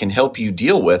resources that can help you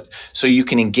deal with, so you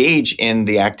can engage in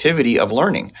the activity of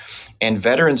learning. And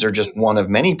veterans are just one of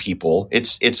many people.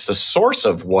 It's the source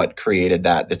of what created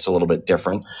that's a little bit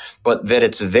different, but that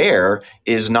it's there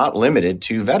is not limited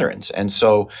to veterans. And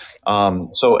so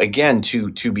again,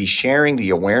 to be sharing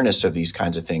the awareness of these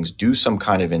kinds of things, do some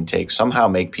kind of intake, somehow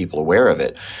make people aware of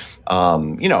it.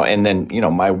 And then,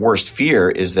 my worst fear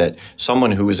is that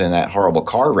someone who was in that horrible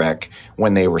car wreck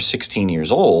when they were 16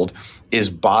 years old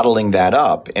is bottling that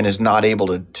up and is not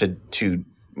able to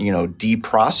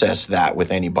deprocess that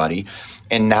with anybody.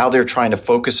 And now they're trying to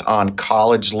focus on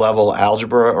college level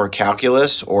algebra or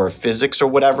calculus or physics or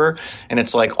whatever. And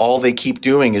it's like all they keep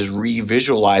doing is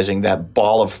revisualizing that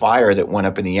ball of fire that went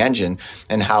up in the engine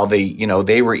and how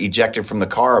they were ejected from the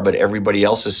car, but everybody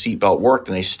else's seatbelt worked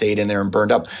and they stayed in there and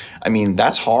burned up. I mean,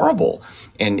 that's horrible.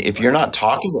 And if you're not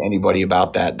talking to anybody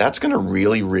about that, that's going to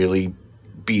really, really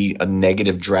be a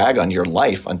negative drag on your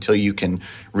life until you can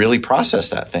really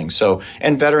process that thing. So,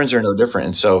 and veterans are no different.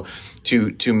 And so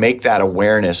to make that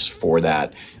awareness for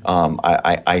that,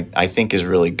 I think is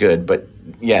really good. But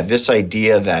yeah, this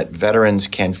idea that veterans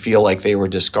can feel like they were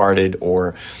discarded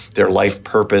or their life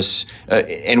purpose,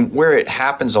 and where it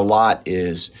happens a lot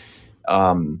is,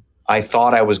 I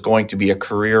thought I was going to be a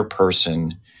career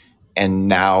person and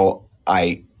now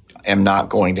I am not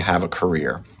going to have a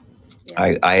career.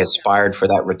 I aspired for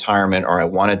that retirement, or I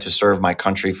wanted to serve my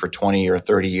country for 20 or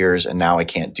 30 years, and now I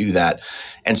can't do that.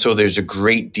 And so there's a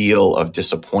great deal of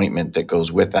disappointment that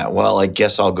goes with that. Well, I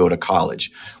guess I'll go to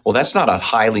college. Well, that's not a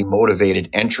highly motivated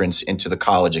entrance into the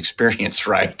college experience,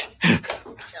 right?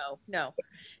 No.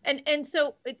 And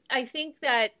so I think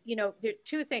that, there are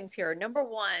two things here. Number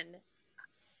one,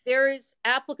 there's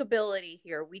applicability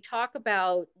here. We talk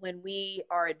about when we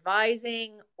are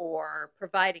advising or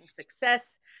providing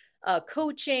success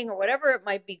coaching or whatever it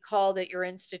might be called at your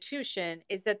institution,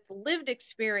 is that the lived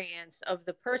experience of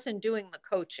the person doing the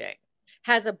coaching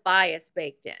has a bias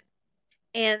baked in.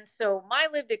 And so my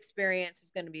lived experience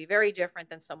is going to be very different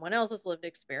than someone else's lived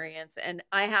experience. And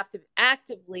I have to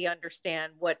actively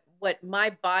understand what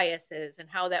my bias is and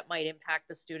how that might impact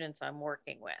the students I'm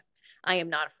working with. I am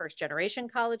not a first generation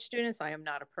college student. I am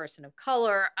not a person of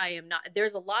color.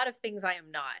 There's a lot of things I am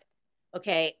not.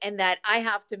 Okay. And that I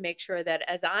have to make sure that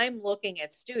as I'm looking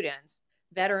at students,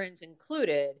 veterans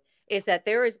included, is that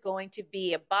there is going to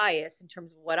be a bias in terms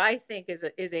of what I think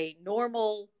is a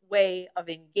normal way of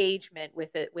engagement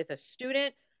with a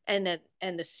student and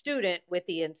the student with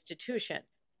the institution.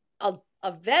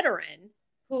 A veteran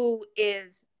who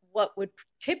is what would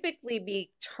typically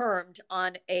be termed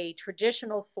on a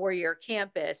traditional four-year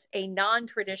campus, a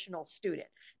non-traditional student.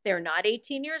 They're not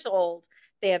 18 years old.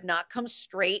 They have not come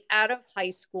straight out of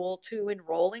high school to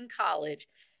enroll in college.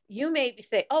 You may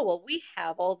say, oh, well, we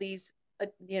have all these,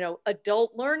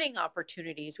 adult learning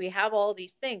opportunities. We have all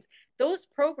these things. Those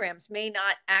programs may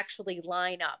not actually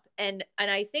line up. And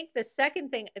I think the second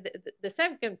thing, the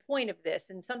second point of this,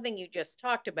 and something you just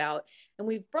talked about, and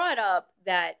we've brought up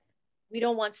that we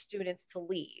don't want students to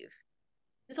leave.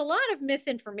 There's a lot of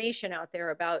misinformation out there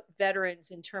about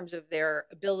veterans in terms of their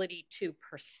ability to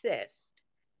persist.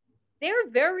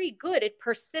 They're very good at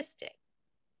persisting.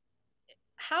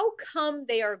 How come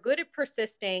they are good at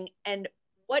persisting, and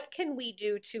what can we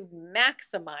do to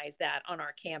maximize that on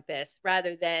our campus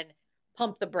rather than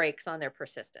pump the brakes on their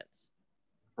persistence?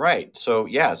 Right. So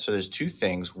there's two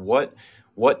things. What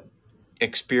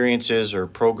experiences or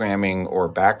programming or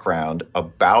background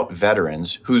about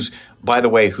veterans whose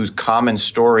common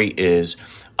story is,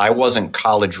 I wasn't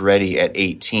college ready at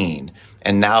 18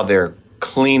 and now they're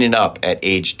cleaning up at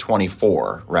age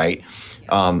 24, right?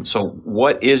 So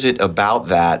what is it about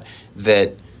that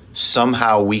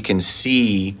somehow we can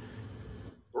see,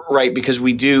 right? Because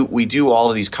we do all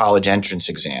of these college entrance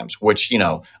exams, which,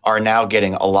 are now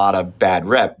getting a lot of bad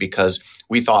rep because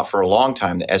we thought for a long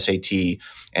time the SAT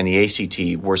and the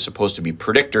ACT were supposed to be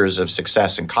predictors of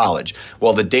success in college.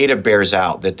 Well, the data bears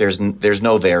out that there's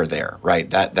no there, right?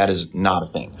 That is not a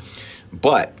thing.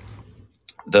 But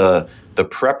the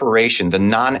preparation, the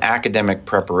non-academic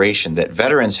preparation that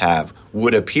veterans have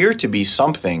would appear to be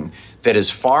something that is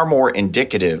far more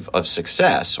indicative of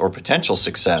success or potential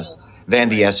success than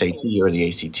the SAT or the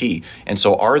ACT. And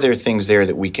so are there things there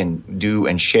that we can do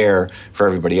and share for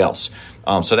everybody else?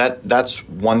 So that's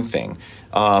one thing.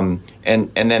 And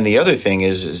then the other thing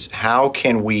is how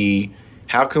can we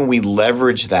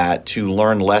leverage that to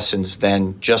learn lessons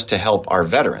then just to help our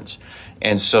veterans?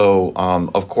 And so,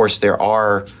 of course, there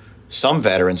are some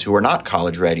veterans who are not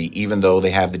college ready, even though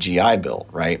they have the GI Bill,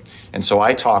 right? And so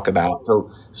I talk about,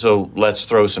 so let's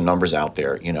throw some numbers out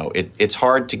there. It's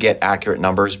hard to get accurate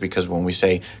numbers because when we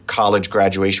say college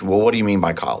graduation, well, what do you mean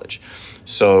by college?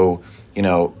 So,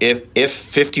 if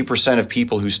 50% of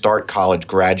people who start college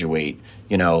graduate,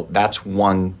 that's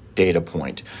one data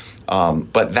point.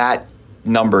 But that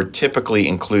number typically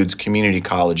includes community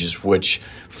colleges, which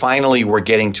finally we're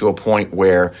getting to a point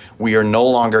where we are no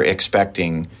longer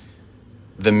expecting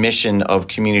the mission of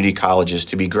community colleges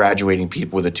to be graduating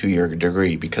people with a 2-year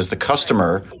degree, because the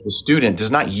customer, the student,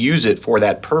 does not use it for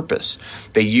that purpose.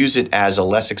 They use it as a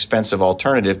less expensive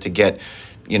alternative to get,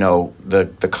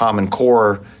 the Common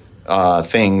Core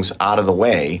things out of the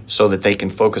way so that they can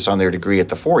focus on their degree at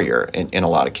the 4 year in a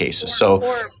lot of cases.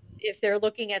 Or if they're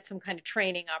looking at some kind of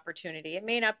training opportunity, it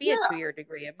may not be a Yeah, 2 year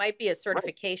degree. It might be a right,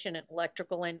 certification in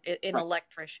electrical and in right.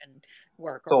 electrician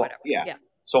work or So whatever. yeah, Yeah.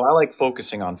 so I like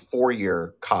focusing on 4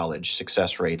 year college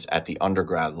success rates at the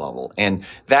undergrad level, and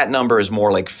that number is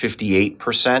more like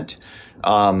 58%.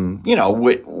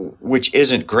 Which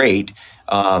isn't great,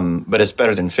 but it's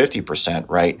better than 50%,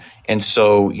 right? And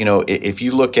so, if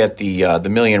you look at the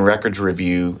Million Records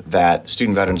review that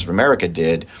Student Veterans of America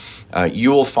did, you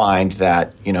will find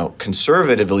that,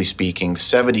 conservatively speaking,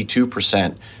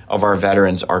 72% of our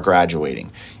veterans are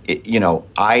graduating.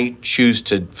 I choose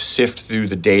to sift through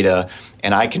the data,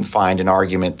 and I can find an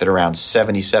argument that around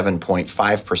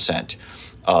 77.5%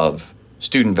 of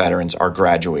student veterans are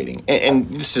graduating. And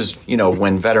this is,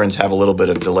 when veterans have a little bit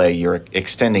of delay, you're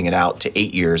extending it out to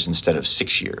 8 years instead of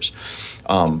 6 years.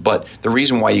 But the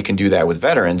reason why you can do that with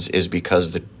veterans is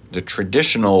because the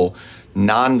traditional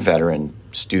non-veteran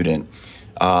student,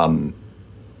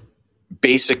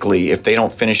 basically, if they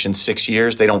don't finish in 6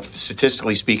 years,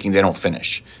 statistically speaking, they don't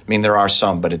finish. I mean, there are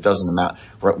some, but it doesn't amount.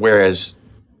 Whereas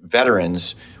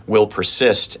veterans will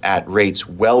persist at rates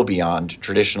well beyond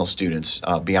traditional students,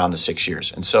 beyond the 6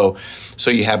 years. And so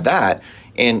you have that.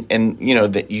 And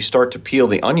that you start to peel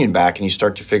the onion back and you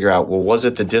start to figure out, well, was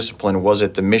it the discipline? Was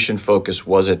it the mission focus?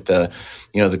 Was it the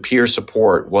peer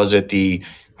support? Was it the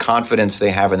confidence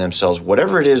they have in themselves?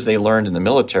 Whatever it is they learned in the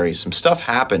military, some stuff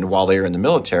happened while they were in the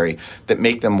military that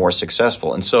make them more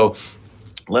successful. And so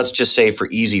let's just say, for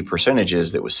easy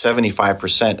percentages, that was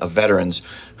 75% of veterans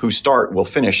who start will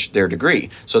finish their degree.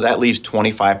 So that leaves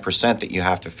 25% that you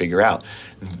have to figure out.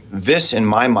 This, in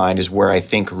my mind, is where I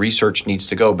think research needs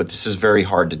to go, but this is very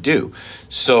hard to do.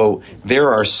 So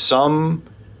there's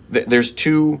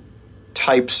two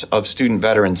types of student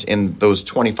veterans in those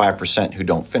 25% who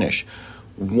don't finish.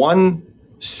 One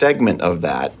segment of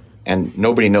that, and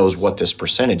nobody knows what this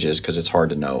percentage is because it's hard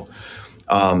to know,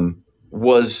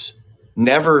 was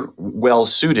never well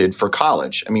suited for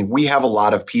college. I mean, we have a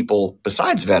lot of people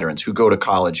besides veterans who go to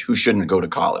college who shouldn't go to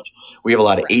college. We have a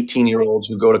lot of 18-year-olds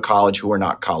who go to college who are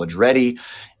not college ready,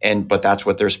 but that's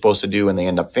what they're supposed to do and they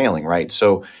end up failing, right?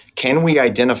 So can we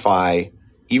identify,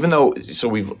 so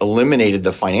we've eliminated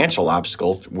the financial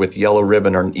obstacle with yellow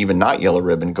ribbon or even not yellow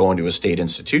ribbon going to a state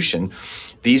institution,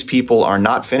 these people are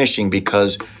not finishing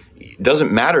because it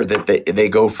doesn't matter that they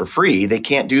go for free. They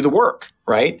can't do the work,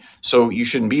 right? So you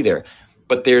shouldn't be there.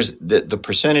 But there's the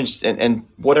percentage, and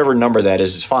whatever number that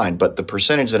is fine. But the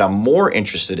percentage that I'm more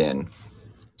interested in,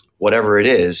 whatever it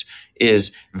is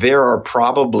there are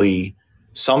probably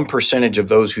some percentage of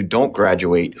those who don't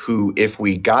graduate who, if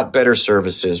we got better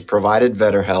services, provided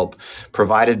better help,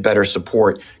 provided better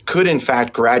support, could in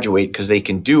fact graduate because they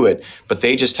can do it, but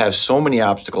they just have so many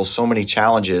obstacles, so many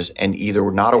challenges, and either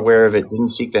were not aware of it, didn't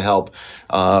seek the help,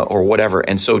 or whatever.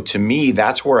 And so to me,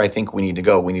 that's where I think we need to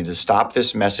go. We need to stop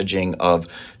this messaging of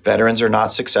veterans are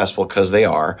not successful because they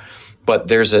are. But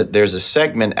there's a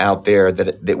segment out there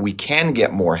that we can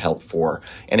get more help for.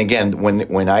 And again,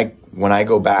 when I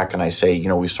go back and I say,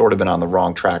 we've sort of been on the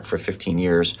wrong track for 15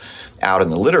 years out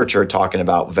in the literature talking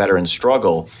about veteran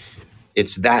struggle,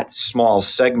 it's that small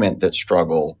segment that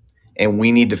struggle, and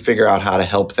we need to figure out how to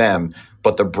help them.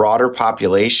 But the broader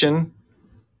population,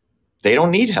 they don't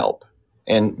need help.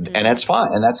 And that's fine.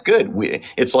 And that's good.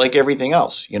 It's like everything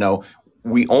else,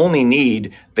 we only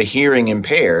need the hearing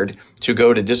impaired to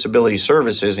go to disability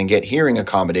services and get hearing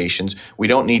accommodations. We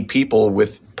don't need people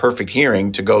with perfect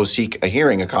hearing to go seek a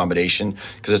hearing accommodation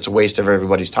because it's a waste of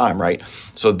everybody's time, right?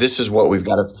 So this is what we've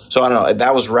got to. So I don't know.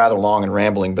 That was rather long and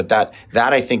rambling, but that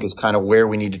I think is kind of where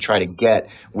we need to try to get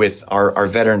with our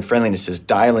veteran friendliness, is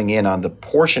dialing in on the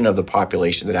portion of the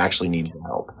population that actually needs the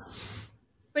help.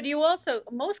 But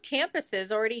most campuses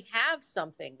already have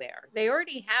something there. They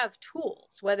already have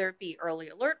tools, whether it be early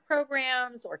alert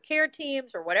programs or care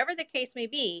teams or whatever the case may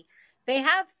be. They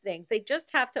have things. They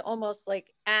just have to almost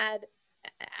like add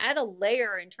a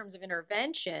layer in terms of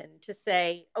intervention to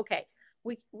say, okay,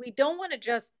 we don't want to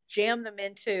just jam them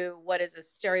into what is a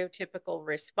stereotypical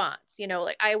response.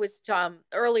 Like I was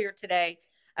earlier today,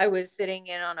 I was sitting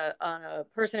in on a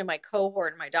person in my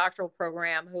cohort in my doctoral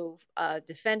program who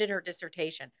defended her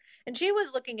dissertation, and she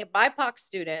was looking at BIPOC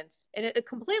students in a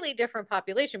completely different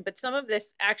population. But some of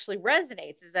this actually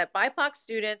resonates: is that BIPOC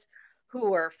students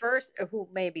who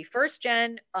may be first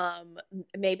gen,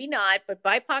 maybe not, but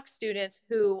BIPOC students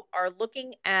who are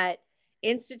looking at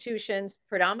institutions,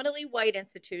 predominantly white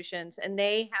institutions, and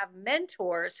they have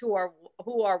mentors who are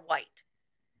white,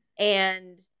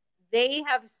 and they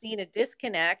have seen a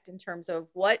disconnect in terms of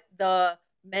what the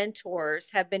mentors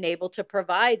have been able to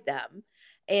provide them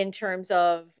in terms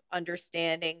of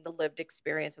understanding the lived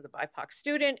experience of the BIPOC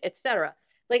student, et cetera.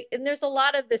 Like, and there's a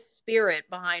lot of this spirit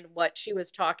behind what she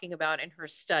was talking about in her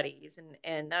studies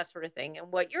and that sort of thing.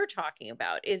 And what you're talking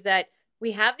about is that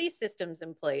we have these systems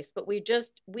in place, but we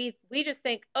just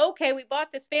think, okay, we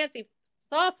bought this fancy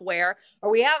software, or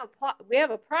we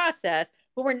have a process,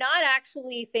 but we're not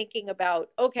actually thinking about,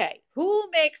 okay, who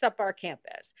makes up our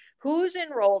campus, who's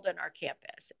enrolled in our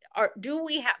campus,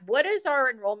 what does our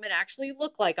enrollment actually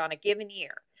look like on a given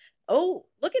year? Oh,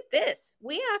 look at this.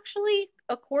 We actually,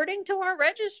 according to our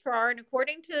registrar and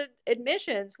according to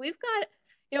admissions, we've got,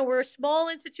 we're a small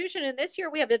institution, and this year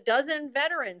we have a dozen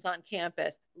veterans on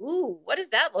campus. Ooh, what does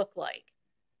that look like?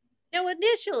 Now,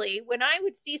 initially, when I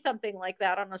would see something like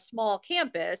that on a small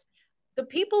campus, the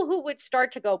people who would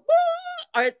start to go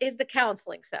is the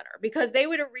counseling center, because they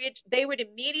would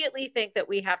immediately think that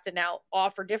we have to now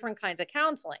offer different kinds of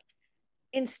counseling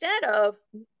instead of,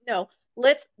 no,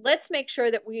 let's make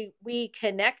sure that we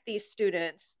connect these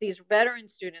students, these veteran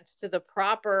students, to the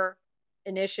proper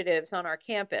initiatives on our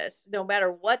campus, no matter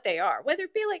what they are, whether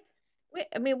it be like,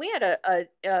 we had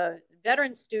a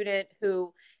veteran student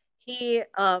who he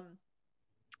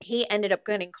ended up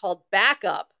getting called back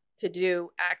up to do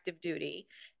active duty.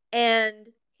 And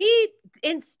he,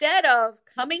 instead of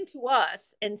coming to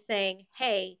us and saying,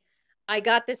 hey, I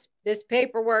got this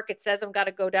paperwork, it says I'm got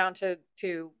to go down to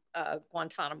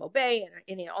Guantanamo Bay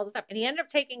and all this stuff. And he ended up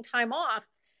taking time off,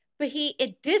 but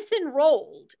it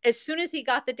disenrolled as soon as he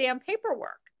got the damn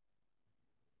paperwork.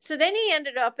 So then he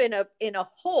ended up in a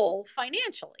hole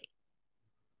financially.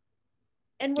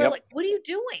 And we're like, what are you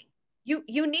doing?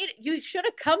 You should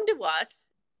have come to us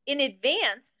in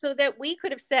advance so that we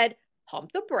could have said,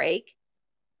 pump the brake,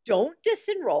 don't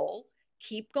disenroll,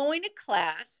 keep going to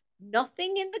class.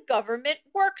 Nothing in the government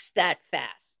works that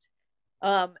fast.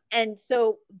 And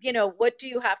so, what do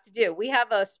you have to do? We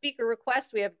have a speaker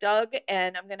request. We have Doug,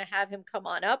 and I'm going to have him come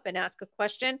on up and ask a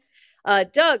question.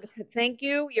 Doug, thank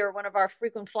you. You're one of our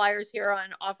frequent flyers here on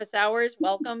Office Hours.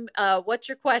 Welcome. What's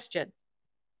your question?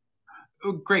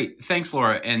 Oh, great. Thanks,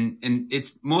 Laura. And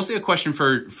it's mostly a question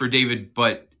for David,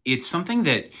 but it's something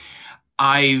that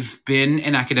I've been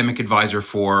an academic advisor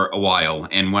for a while.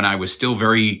 And when I was still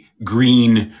very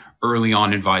green early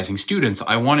on advising students,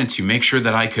 I wanted to make sure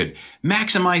that I could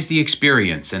maximize the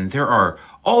experience. And there are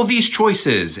all these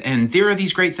choices and there are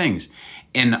these great things.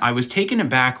 And I was taken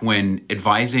aback when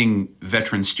advising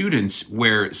veteran students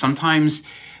where sometimes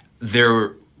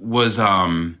there was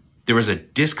a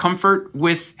discomfort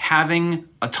with having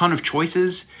a ton of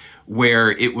choices, where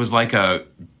it was like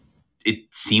it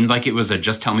seemed like it was a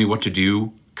just tell me what to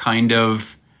do kind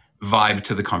of vibe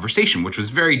to the conversation, which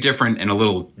was very different and a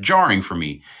little jarring for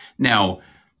me. Now,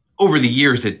 over the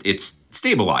years, it's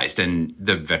stabilized, and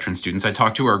the veteran students I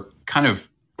talk to are kind of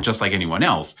just like anyone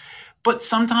else. But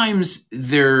sometimes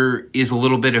there is a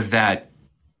little bit of that,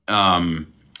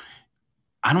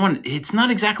 it's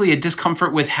not exactly a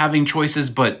discomfort with having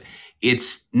choices, but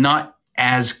it's not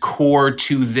as core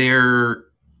to their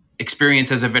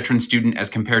experience as a veteran student as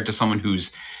compared to someone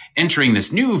who's entering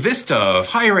this new vista of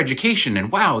higher education.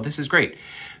 And wow, this is great.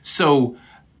 So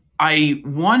I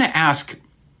want to ask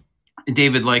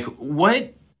David, like,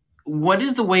 what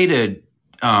is the way to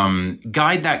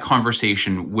guide that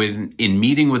conversation in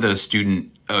meeting with a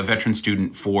veteran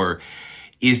student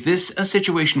is this a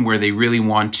situation where they really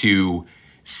want to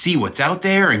see what's out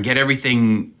there and get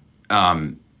everything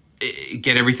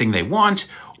they want?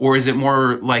 Or is it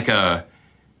more like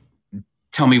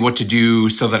tell me what to do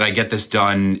so that I get this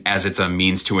done as it's a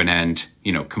means to an end,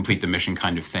 complete the mission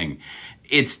kind of thing?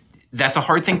 That's a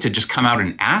hard thing to just come out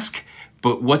and ask,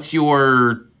 but what's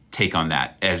your take on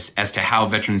that as to how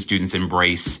veteran students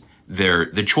embrace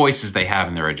the choices they have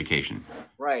in their education?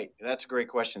 Right. That's a great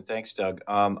question. Thanks, Doug.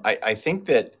 I think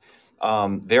that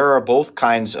there are both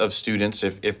kinds of students,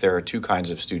 if there are two kinds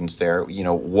of students there.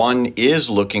 One is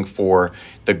looking for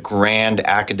the grand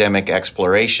academic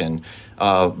exploration,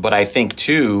 but I think,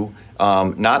 too,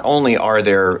 not only are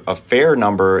there a fair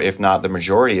number, if not the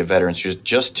majority of veterans,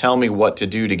 just tell me what to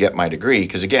do to get my degree,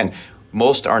 because, again,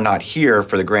 most are not here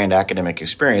for the grand academic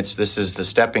experience. This is the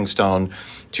stepping stone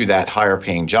to that higher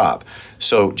paying job.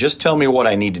 So just tell me what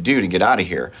I need to do to get out of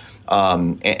here.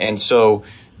 And so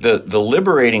the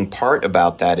liberating part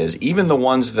about that is even the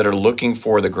ones that are looking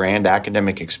for the grand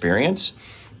academic experience,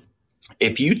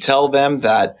 if you tell them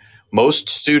that most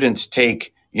students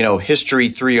take, History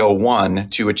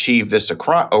 301 to achieve this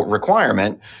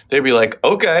requirement, they'd be like,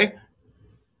 okay,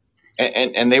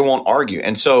 and they won't argue.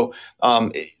 And so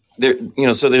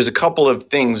so there's a couple of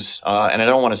things, and I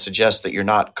don't want to suggest that you're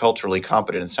not culturally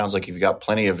competent. It sounds like you've got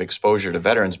plenty of exposure to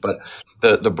veterans, but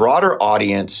the broader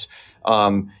audience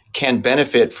can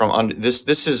benefit from this.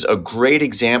 This is a great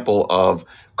example of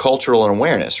cultural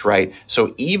awareness, right?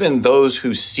 So even those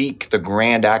who seek the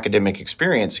grand academic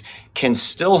experience can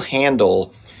still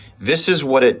handle, this is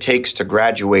what it takes to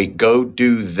graduate, go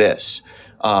do this.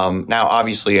 Now,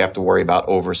 obviously, you have to worry about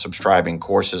oversubscribing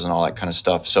courses and all that kind of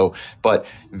stuff. So, but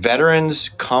veterans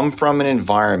come from an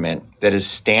environment that is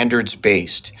standards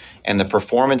based, and the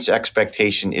performance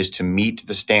expectation is to meet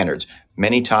the standards.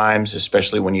 Many times,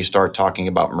 especially when you start talking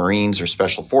about Marines or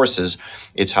Special Forces,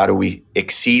 it's how do we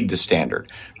exceed the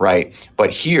standard, right?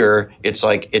 But here, it's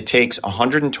like it takes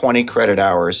 120 credit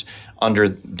hours under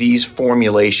these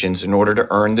formulations in order to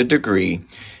earn the degree.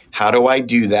 How do I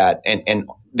do that? And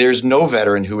there's no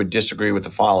veteran who would disagree with the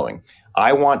following.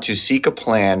 I want to seek a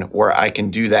plan where I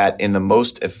can do that in the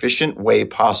most efficient way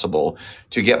possible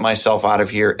to get myself out of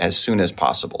here as soon as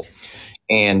possible.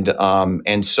 And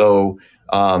so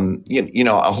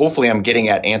hopefully I'm getting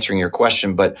at answering your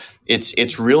question, but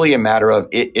it's really a matter of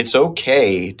it's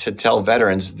okay to tell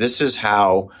veterans this is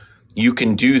how you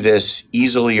can do this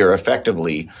easily or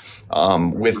effectively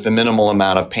with the minimal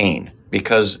amount of pain.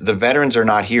 Because the veterans are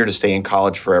not here to stay in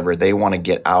college forever. They want to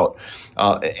get out.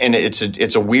 And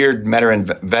it's a weird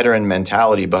veteran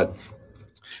mentality, but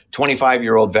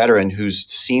 25-year-old veteran who's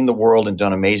seen the world and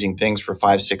done amazing things for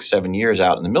 5, 6, 7 years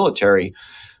out in the military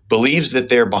believes that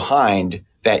they're behind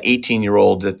that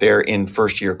 18-year-old that they're in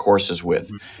first-year courses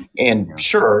with. And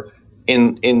sure,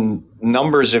 in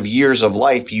numbers of years of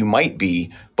life, you might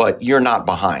be, but you're not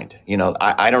behind.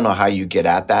 I don't know how you get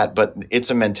at that, but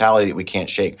it's a mentality that we can't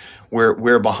shake.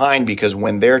 We're behind because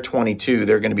when they're 22,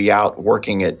 they're going to be out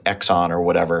working at Exxon or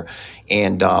whatever,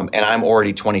 and I'm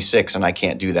already 26 and I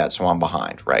can't do that, so I'm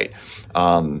behind, right?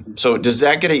 So does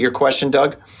that get at your question,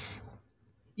 Doug?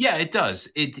 Yeah, it does.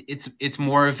 It's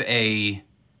more of a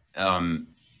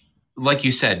like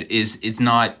you said, is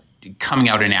not coming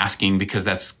out and asking because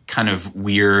that's kind of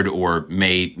weird or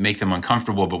may make them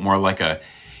uncomfortable, but more like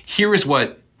here's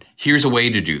a way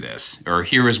to do this, or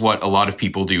here is what a lot of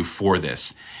people do for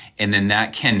this. And then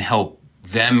that can help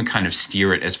them kind of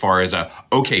steer it as far as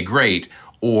okay, great,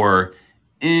 or,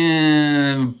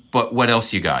 but what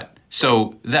else you got?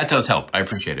 So that does help. I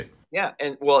appreciate it. Yeah.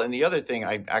 And the other thing,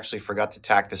 I actually forgot to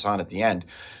tack this on at the end.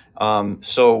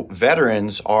 So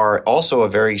veterans are also a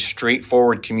very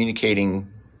straightforward communicating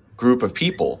group of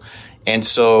people. And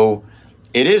so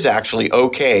it is actually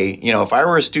okay. If I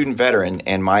were a student veteran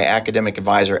and my academic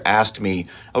advisor asked me,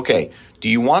 okay, do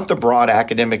you want the broad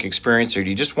academic experience or do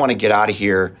you just want to get out of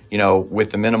here,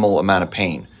 with the minimal amount of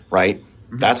pain, right?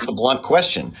 Mm-hmm. That's the blunt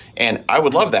question. And I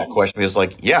would love that question because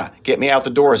get me out the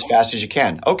door as fast as you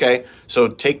can. Okay, so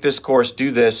take this course,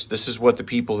 do this. This is what the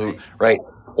people who, right?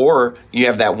 Or you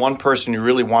have that one person who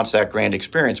really wants that grand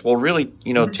experience. Well, really,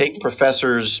 take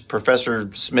Professor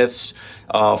Smith's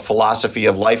philosophy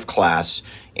of life class,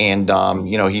 and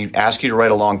he asks you to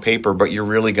write a long paper, but you're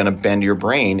really going to bend your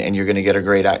brain and you're going to get a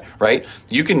great, right?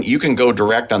 You can go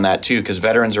direct on that too, because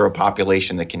veterans are a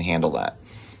population that can handle that.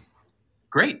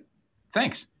 Great,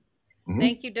 thanks. Mm-hmm.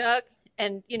 Thank you, Doug.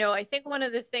 And, I think one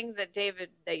of the things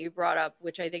that you brought up,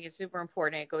 which I think is super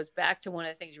important, it goes back to one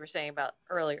of the things you were saying about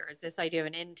earlier, is this idea of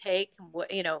an intake.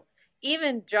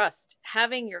 Even just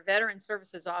having your Veteran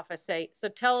Services Office say, so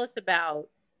tell us about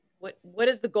what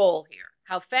is the goal here?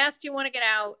 How fast do you want to get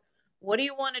out? What do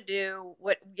you want to do?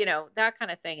 That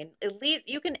kind of thing. And at least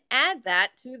you can add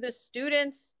that to the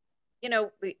students,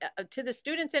 to the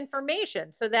students'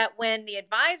 information, so that when the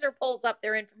advisor pulls up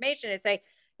their information and say,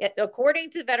 according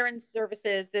to Veterans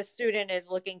Services, this student is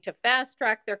looking to fast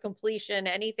track their completion.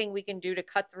 Anything we can do to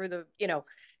cut through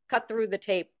the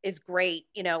tape is great,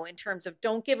 in terms of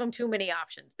don't give them too many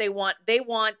options. They want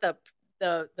the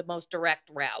most direct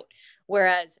route.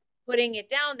 Whereas putting it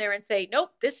down there and say,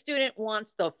 nope, this student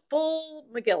wants the full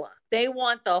Megillah. They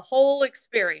want the whole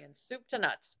experience, soup to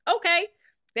nuts. Okay,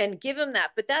 then give them that.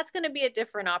 But that's going to be a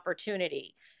different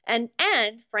opportunity. And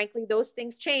frankly, those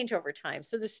things change over time.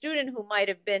 So the student who might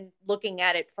have been looking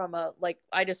at it from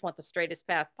I just want the straightest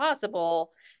path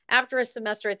possible, after a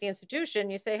semester at the institution,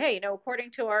 you say, hey,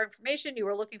 according to our information, you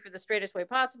were looking for the straightest way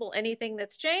possible. Anything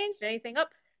that's changed, anything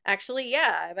up? Actually,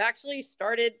 yeah, I've actually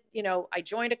started, I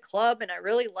joined a club and I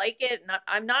really like it. And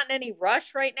I'm not in any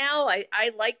rush right now. I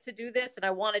like to do this and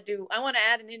I want to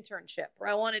add an internship, or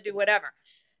I want to do whatever.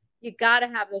 You got to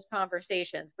have those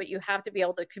conversations, but you have to be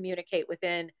able to communicate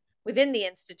within the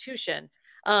institution.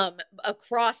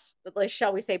 across,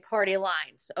 shall we say, party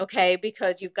lines, okay?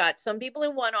 Because you've got some people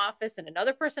in one office and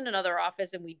another person in another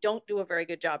office, and we don't do a very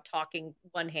good job talking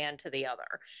one hand to the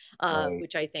other, Right.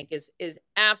 which I think is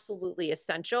absolutely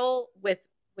essential with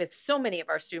so many of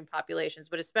our student populations,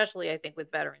 but especially I think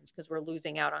with veterans, because we're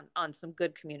losing out on some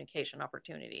good communication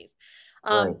opportunities.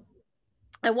 Right.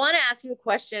 I want to ask you a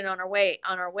question on our way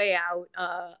out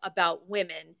about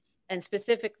women and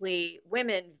specifically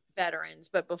women veterans.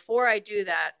 But before I do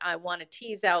that, I want to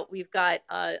tease out. We've got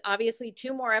obviously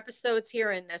 2 more episodes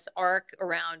here in this arc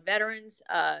around veterans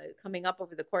coming up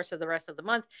over the course of the rest of the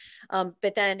month.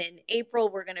 But then in April,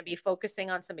 we're going to be focusing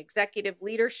on some executive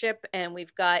leadership, and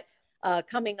we've got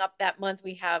coming up that month,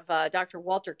 we have Dr.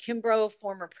 Walter Kimbrough,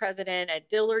 former president at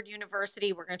Dillard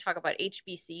University. We're going to talk about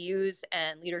HBCUs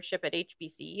and leadership at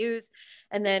HBCUs.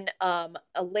 And then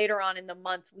later on in the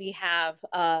month, we have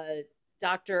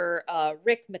Dr.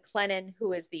 Rick McLennan,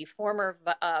 who is the former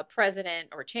president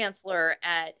or chancellor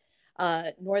at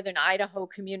Northern Idaho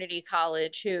Community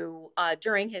College, who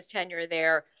during his tenure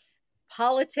there,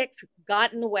 politics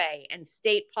got in the way and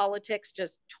state politics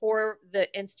just tore the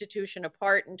institution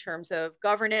apart in terms of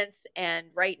governance. And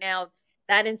right now,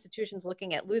 that institution's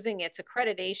looking at losing its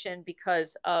accreditation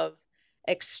because of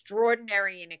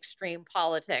extraordinary and extreme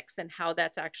politics and how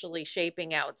that's actually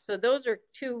shaping out. So those are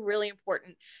 2 really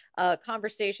important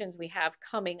conversations we have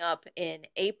coming up in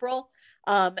April.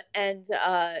 So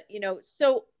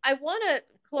I want to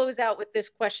close out with this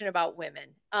question about women.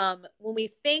 When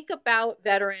we think about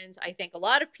veterans, I think a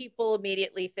lot of people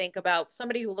immediately think about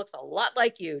somebody who looks a lot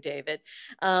like you, David.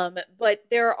 But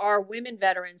there are women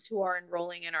veterans who are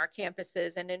enrolling in our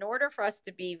campuses. And in order for us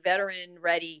to be veteran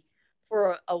ready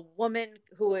for a woman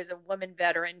who is a woman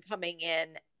veteran coming in,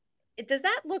 does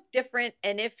that look different?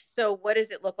 And if so, what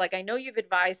does it look like? I know you've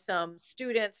advised some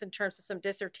students in terms of some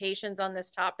dissertations on this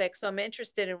topic. So I'm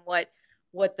interested in what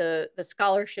the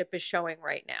scholarship is showing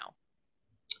right now.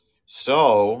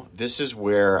 So this is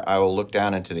where I will look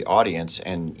down into the audience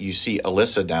and you see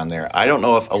Alyssa down there. I don't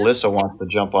know if Alyssa wants to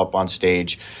jump up on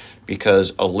stage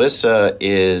because Alyssa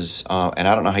is, and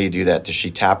I don't know how you do that. Does she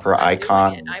tap her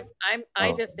icon? I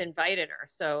Oh, just invited her.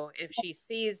 So if she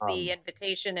sees the um,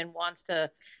 invitation and wants to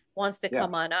yeah.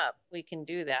 come on up, we can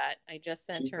do that. I just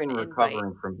sent She's her an been invite.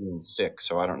 recovering from being sick,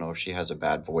 so I don't know if she has a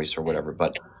bad voice or whatever.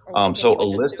 But Or we can so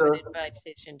even just do an Alyssa,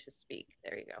 invitation to speak.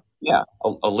 There you go. yeah,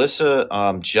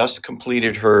 Alyssa just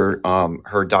completed her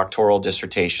doctoral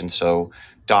dissertation. So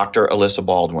Dr. Alyssa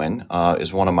Baldwin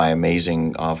is one of my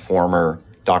amazing former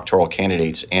doctoral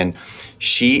candidates, and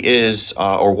she is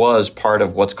or was part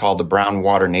of what's called the Brown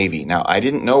Water Navy. Now, I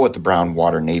didn't know what the Brown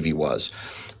Water Navy was,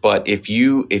 but if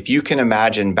you can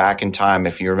imagine back in time,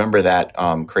 if you remember that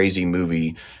crazy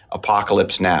movie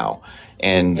Apocalypse Now,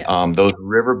 and Yeah. those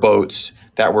river boats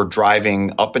that were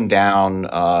driving up and down,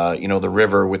 the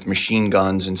river with machine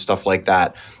guns and stuff like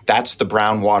that. That's the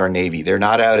Brown Water Navy. They're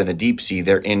not out in the deep sea.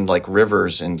 They're in like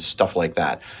rivers and stuff like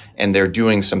that. And they're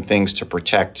doing some things to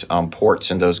protect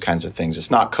ports and those kinds of things.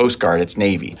 It's not Coast Guard, it's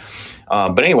Navy.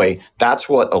 But anyway, that's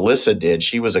what Alyssa did.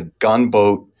 She was a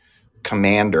gunboat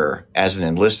commander as an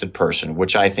enlisted person,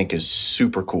 which I think is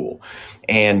super cool.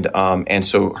 And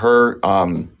so her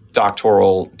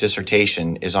doctoral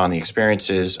dissertation is on the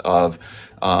experiences of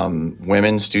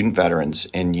women student veterans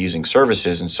in using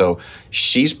services. And so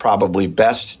she's probably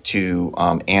best to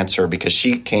answer because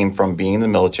she came from being in the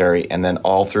military and then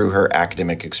all through her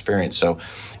academic experience. So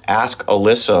ask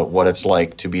Alyssa what it's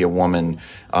like to be a woman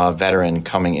veteran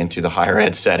coming into the higher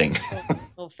ed setting.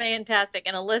 Well, fantastic.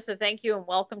 And Alyssa, thank you and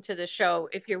welcome to the show.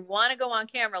 If you want to go on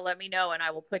camera, let me know and I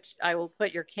will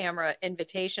put your camera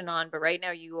invitation on. But right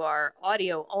now you are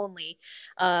audio only.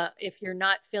 If you're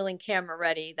not feeling camera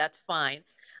ready, that's fine.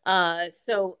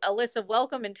 So Alyssa,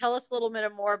 welcome and tell us a little bit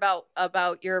more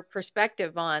about your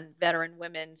perspective on veteran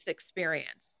women's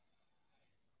experience.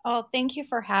 Oh, thank you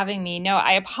for having me. No,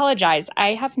 I apologize. I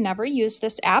have never used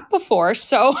this app before,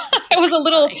 so I was a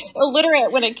little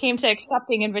illiterate when it came to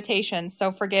accepting invitations,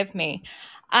 so forgive me.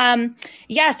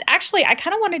 Yes, actually, I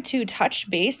kind of wanted to touch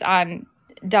base on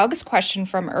Doug's question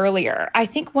from earlier. I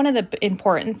think one of the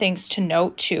important things to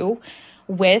note too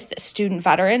with student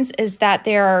veterans is that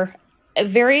they're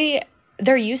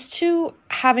used to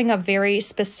having a very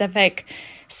specific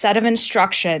set of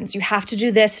instructions. You have to do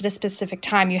this at a specific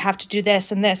time. You have to do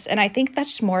this and this. And I think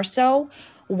that's more so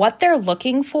what they're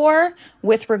looking for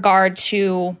with regard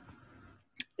to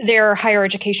their higher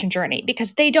education journey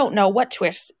because they don't know what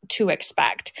to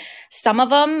expect. Some of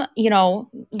them,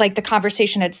 like the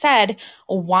conversation had said,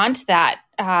 want that,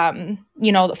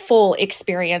 the full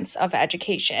experience of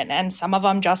education. And some of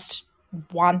them just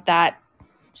want that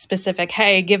specific,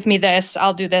 hey, give me this,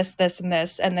 I'll do this, this, and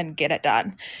this, and then get it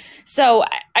done. So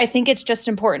I think it's just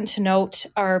important to note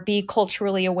or be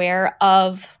culturally aware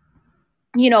of,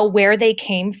 where they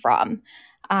came from,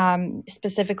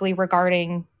 specifically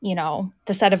regarding,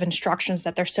 the set of instructions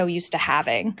that they're so used to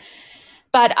having.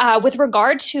 But with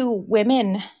regard to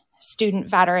women student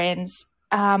veterans,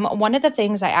 one of the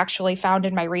things I actually found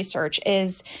in my research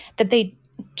is that they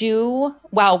do,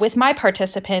 well, with my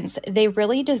participants, they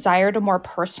really desired a more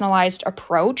personalized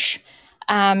approach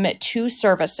to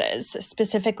services,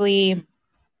 specifically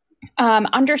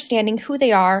understanding who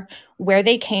they are, where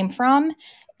they came from,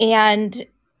 and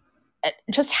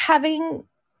just having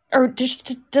or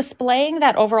just displaying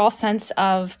that overall sense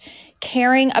of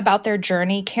caring about their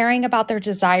journey, caring about their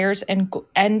desires and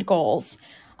end goals,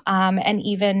 and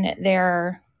even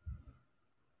their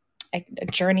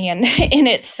journey in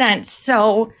its sense.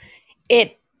 So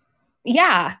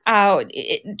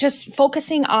just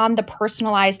focusing on the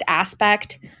personalized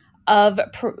aspect of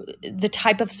the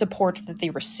type of support that they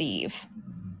receive.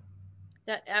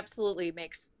 That absolutely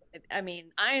makes, I mean,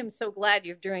 I am so glad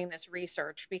you're doing this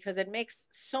research because it makes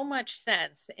so much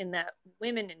sense in that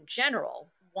women in general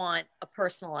want a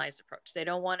personalized approach. They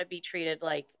don't want to be treated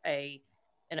like a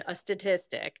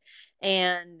statistic.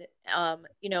 And,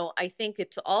 I think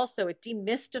it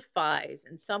demystifies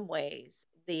in some ways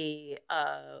the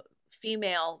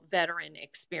female veteran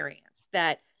experience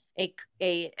that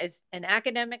as an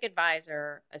academic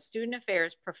advisor, a student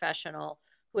affairs professional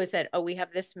who has said, oh, we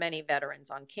have this many veterans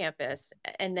on campus,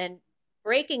 and then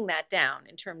breaking that down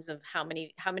in terms of how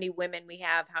many women we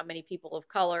have, how many people of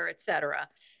color, et cetera.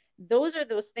 Those are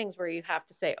those things where you have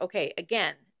to say, okay,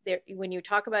 again, when you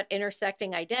talk about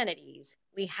intersecting identities,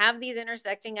 we have these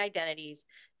intersecting identities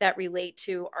that relate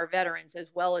to our veterans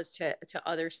as well as to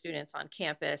other students on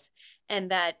campus, and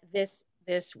that this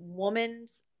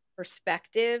woman's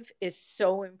perspective is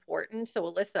so important. So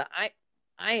Alyssa,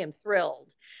 I am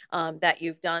thrilled that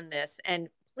you've done this, and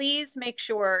please make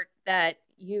sure that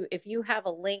if you have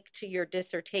a link to your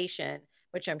dissertation,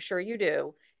 which I'm sure you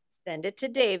do, send it to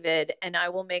David, and I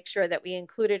will make sure that we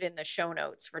include it in the show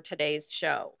notes for today's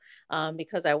show,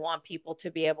 because I want people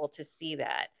to be able to see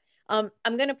that. I'm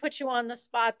going to put you on the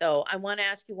spot, though. I want to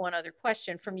ask you one other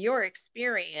question. From your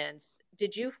experience,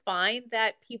 did you find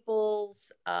that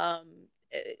people's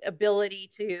ability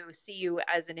to see you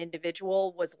as an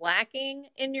individual was lacking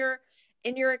in your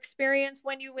experience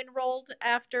when you enrolled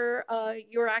after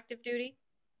your active duty?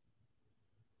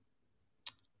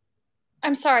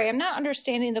 I'm sorry, I'm not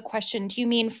understanding the question. Do you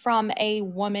mean from a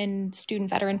woman student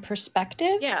veteran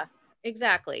perspective? Yeah,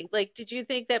 exactly. Like, did you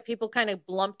think that people kind of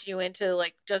lumped you into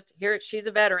like, just here, she's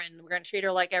a veteran, we're going to treat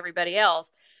her like everybody else?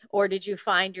 Or did you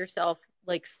find yourself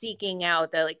like seeking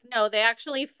out that, like, no, they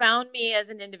actually found me as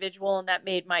an individual and that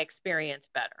made my experience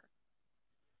better?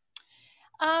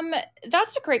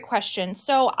 That's a great question.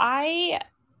 So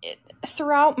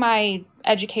throughout my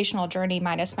educational journey,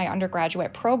 minus my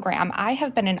undergraduate program, I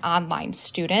have been an online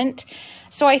student.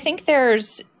 So I think there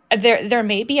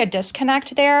may be a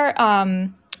disconnect there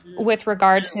with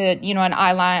regard to, an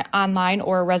online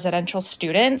or residential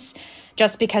students,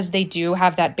 just because they do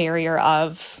have that barrier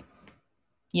of,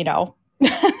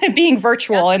 being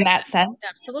virtual in that sense.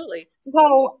 Absolutely.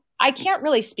 So I can't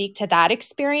really speak to that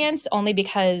experience only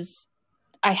because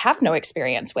I have no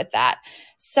experience with that.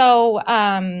 So,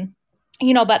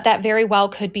 but that very well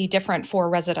could be different for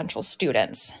residential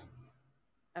students.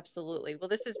 Absolutely. Well,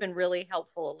 this has been really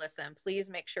helpful, Alyssa, and please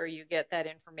make sure you get that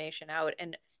information out.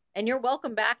 And you're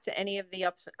welcome back to any of the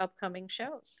upcoming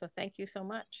shows. So thank you so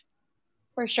much.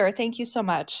 For sure. Thank you so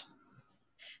much.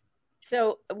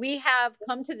 So we have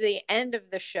come to the end of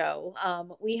the show.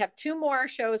 We have 2 more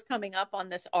shows coming up on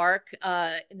this arc.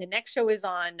 And the next show is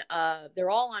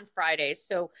they're all on Fridays.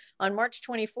 So on March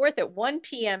 24th at 1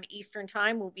 p.m. Eastern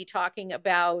Time, we'll be talking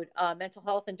about mental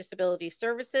health and disability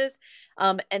services.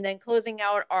 And then closing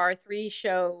out our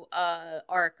 3-show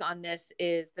arc on this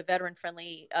is the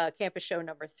veteran-friendly campus show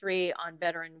number 3 on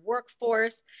veteran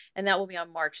workforce. And that will be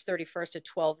on March 31st at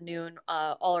 12 noon.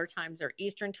 All our times are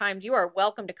Eastern times. You are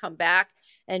welcome to come back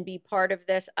and be part of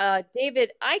this.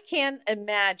 David, I can't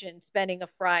imagine spending a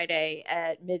Friday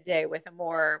at midday with a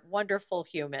more wonderful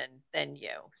human than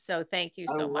you. So thank you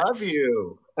so much. I love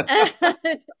you.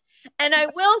 And I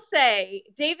will say,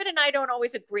 David and I don't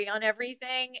always agree on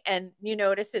everything. And you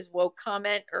notice his woke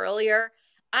comment earlier.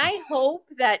 I hope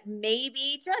that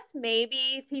maybe, just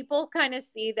maybe, people kind of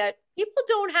see that people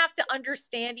don't have to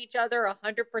understand each other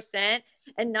 100%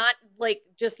 and not like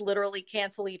just literally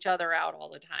cancel each other out all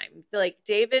the time. Like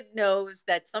David knows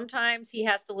that sometimes he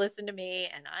has to listen to me,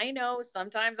 and I know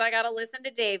sometimes I got to listen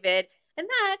to David. And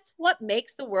that's what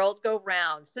makes the world go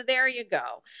round. So there you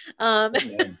go.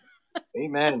 Amen.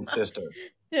 Amen, sister.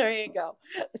 There you go.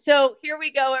 So here we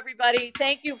go, everybody.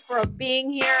 Thank you for being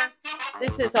here.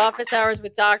 This is Office Hours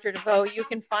with Dr. DeVoe. You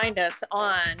can find us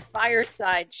on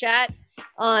Fireside Chat,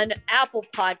 on Apple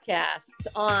Podcasts,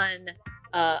 on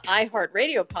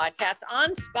iHeartRadio Podcasts,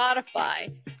 on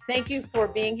Spotify. Thank you for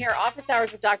being here. Office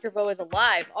Hours with Dr. DeVoe is a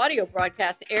live audio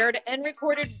broadcast aired and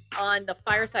recorded on the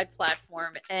Fireside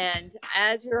platform. And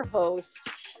as your host,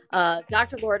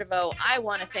 Dr. Laura DeVoe, I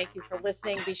want to thank you for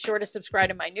listening. Be sure to subscribe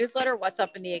to my newsletter, What's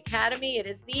Up in the Academy. It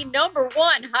is the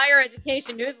 #1 higher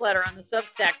education newsletter on the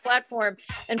Substack platform.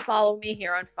 And follow me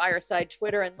here on Fireside,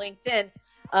 Twitter, and LinkedIn.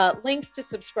 Links to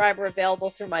subscribe are available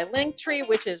through my link tree,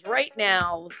 which is right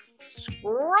now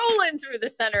scrolling through the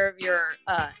center of your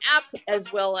app,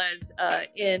 as well as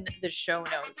in the show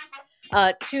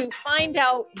notes. To find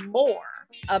out more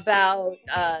about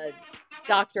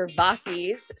Dr.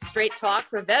 Vaki's Straight Talk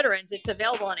for Veterans, it's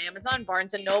available on Amazon,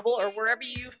 Barnes & Noble, or wherever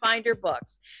you find your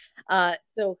books.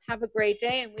 So have a great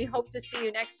day, and we hope to see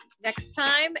you next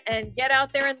time. And get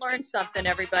out there and learn something,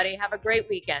 everybody. Have a great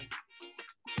weekend.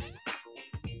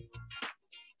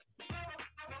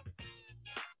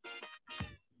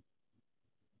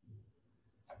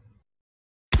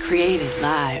 Created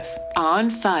live on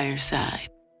Fireside.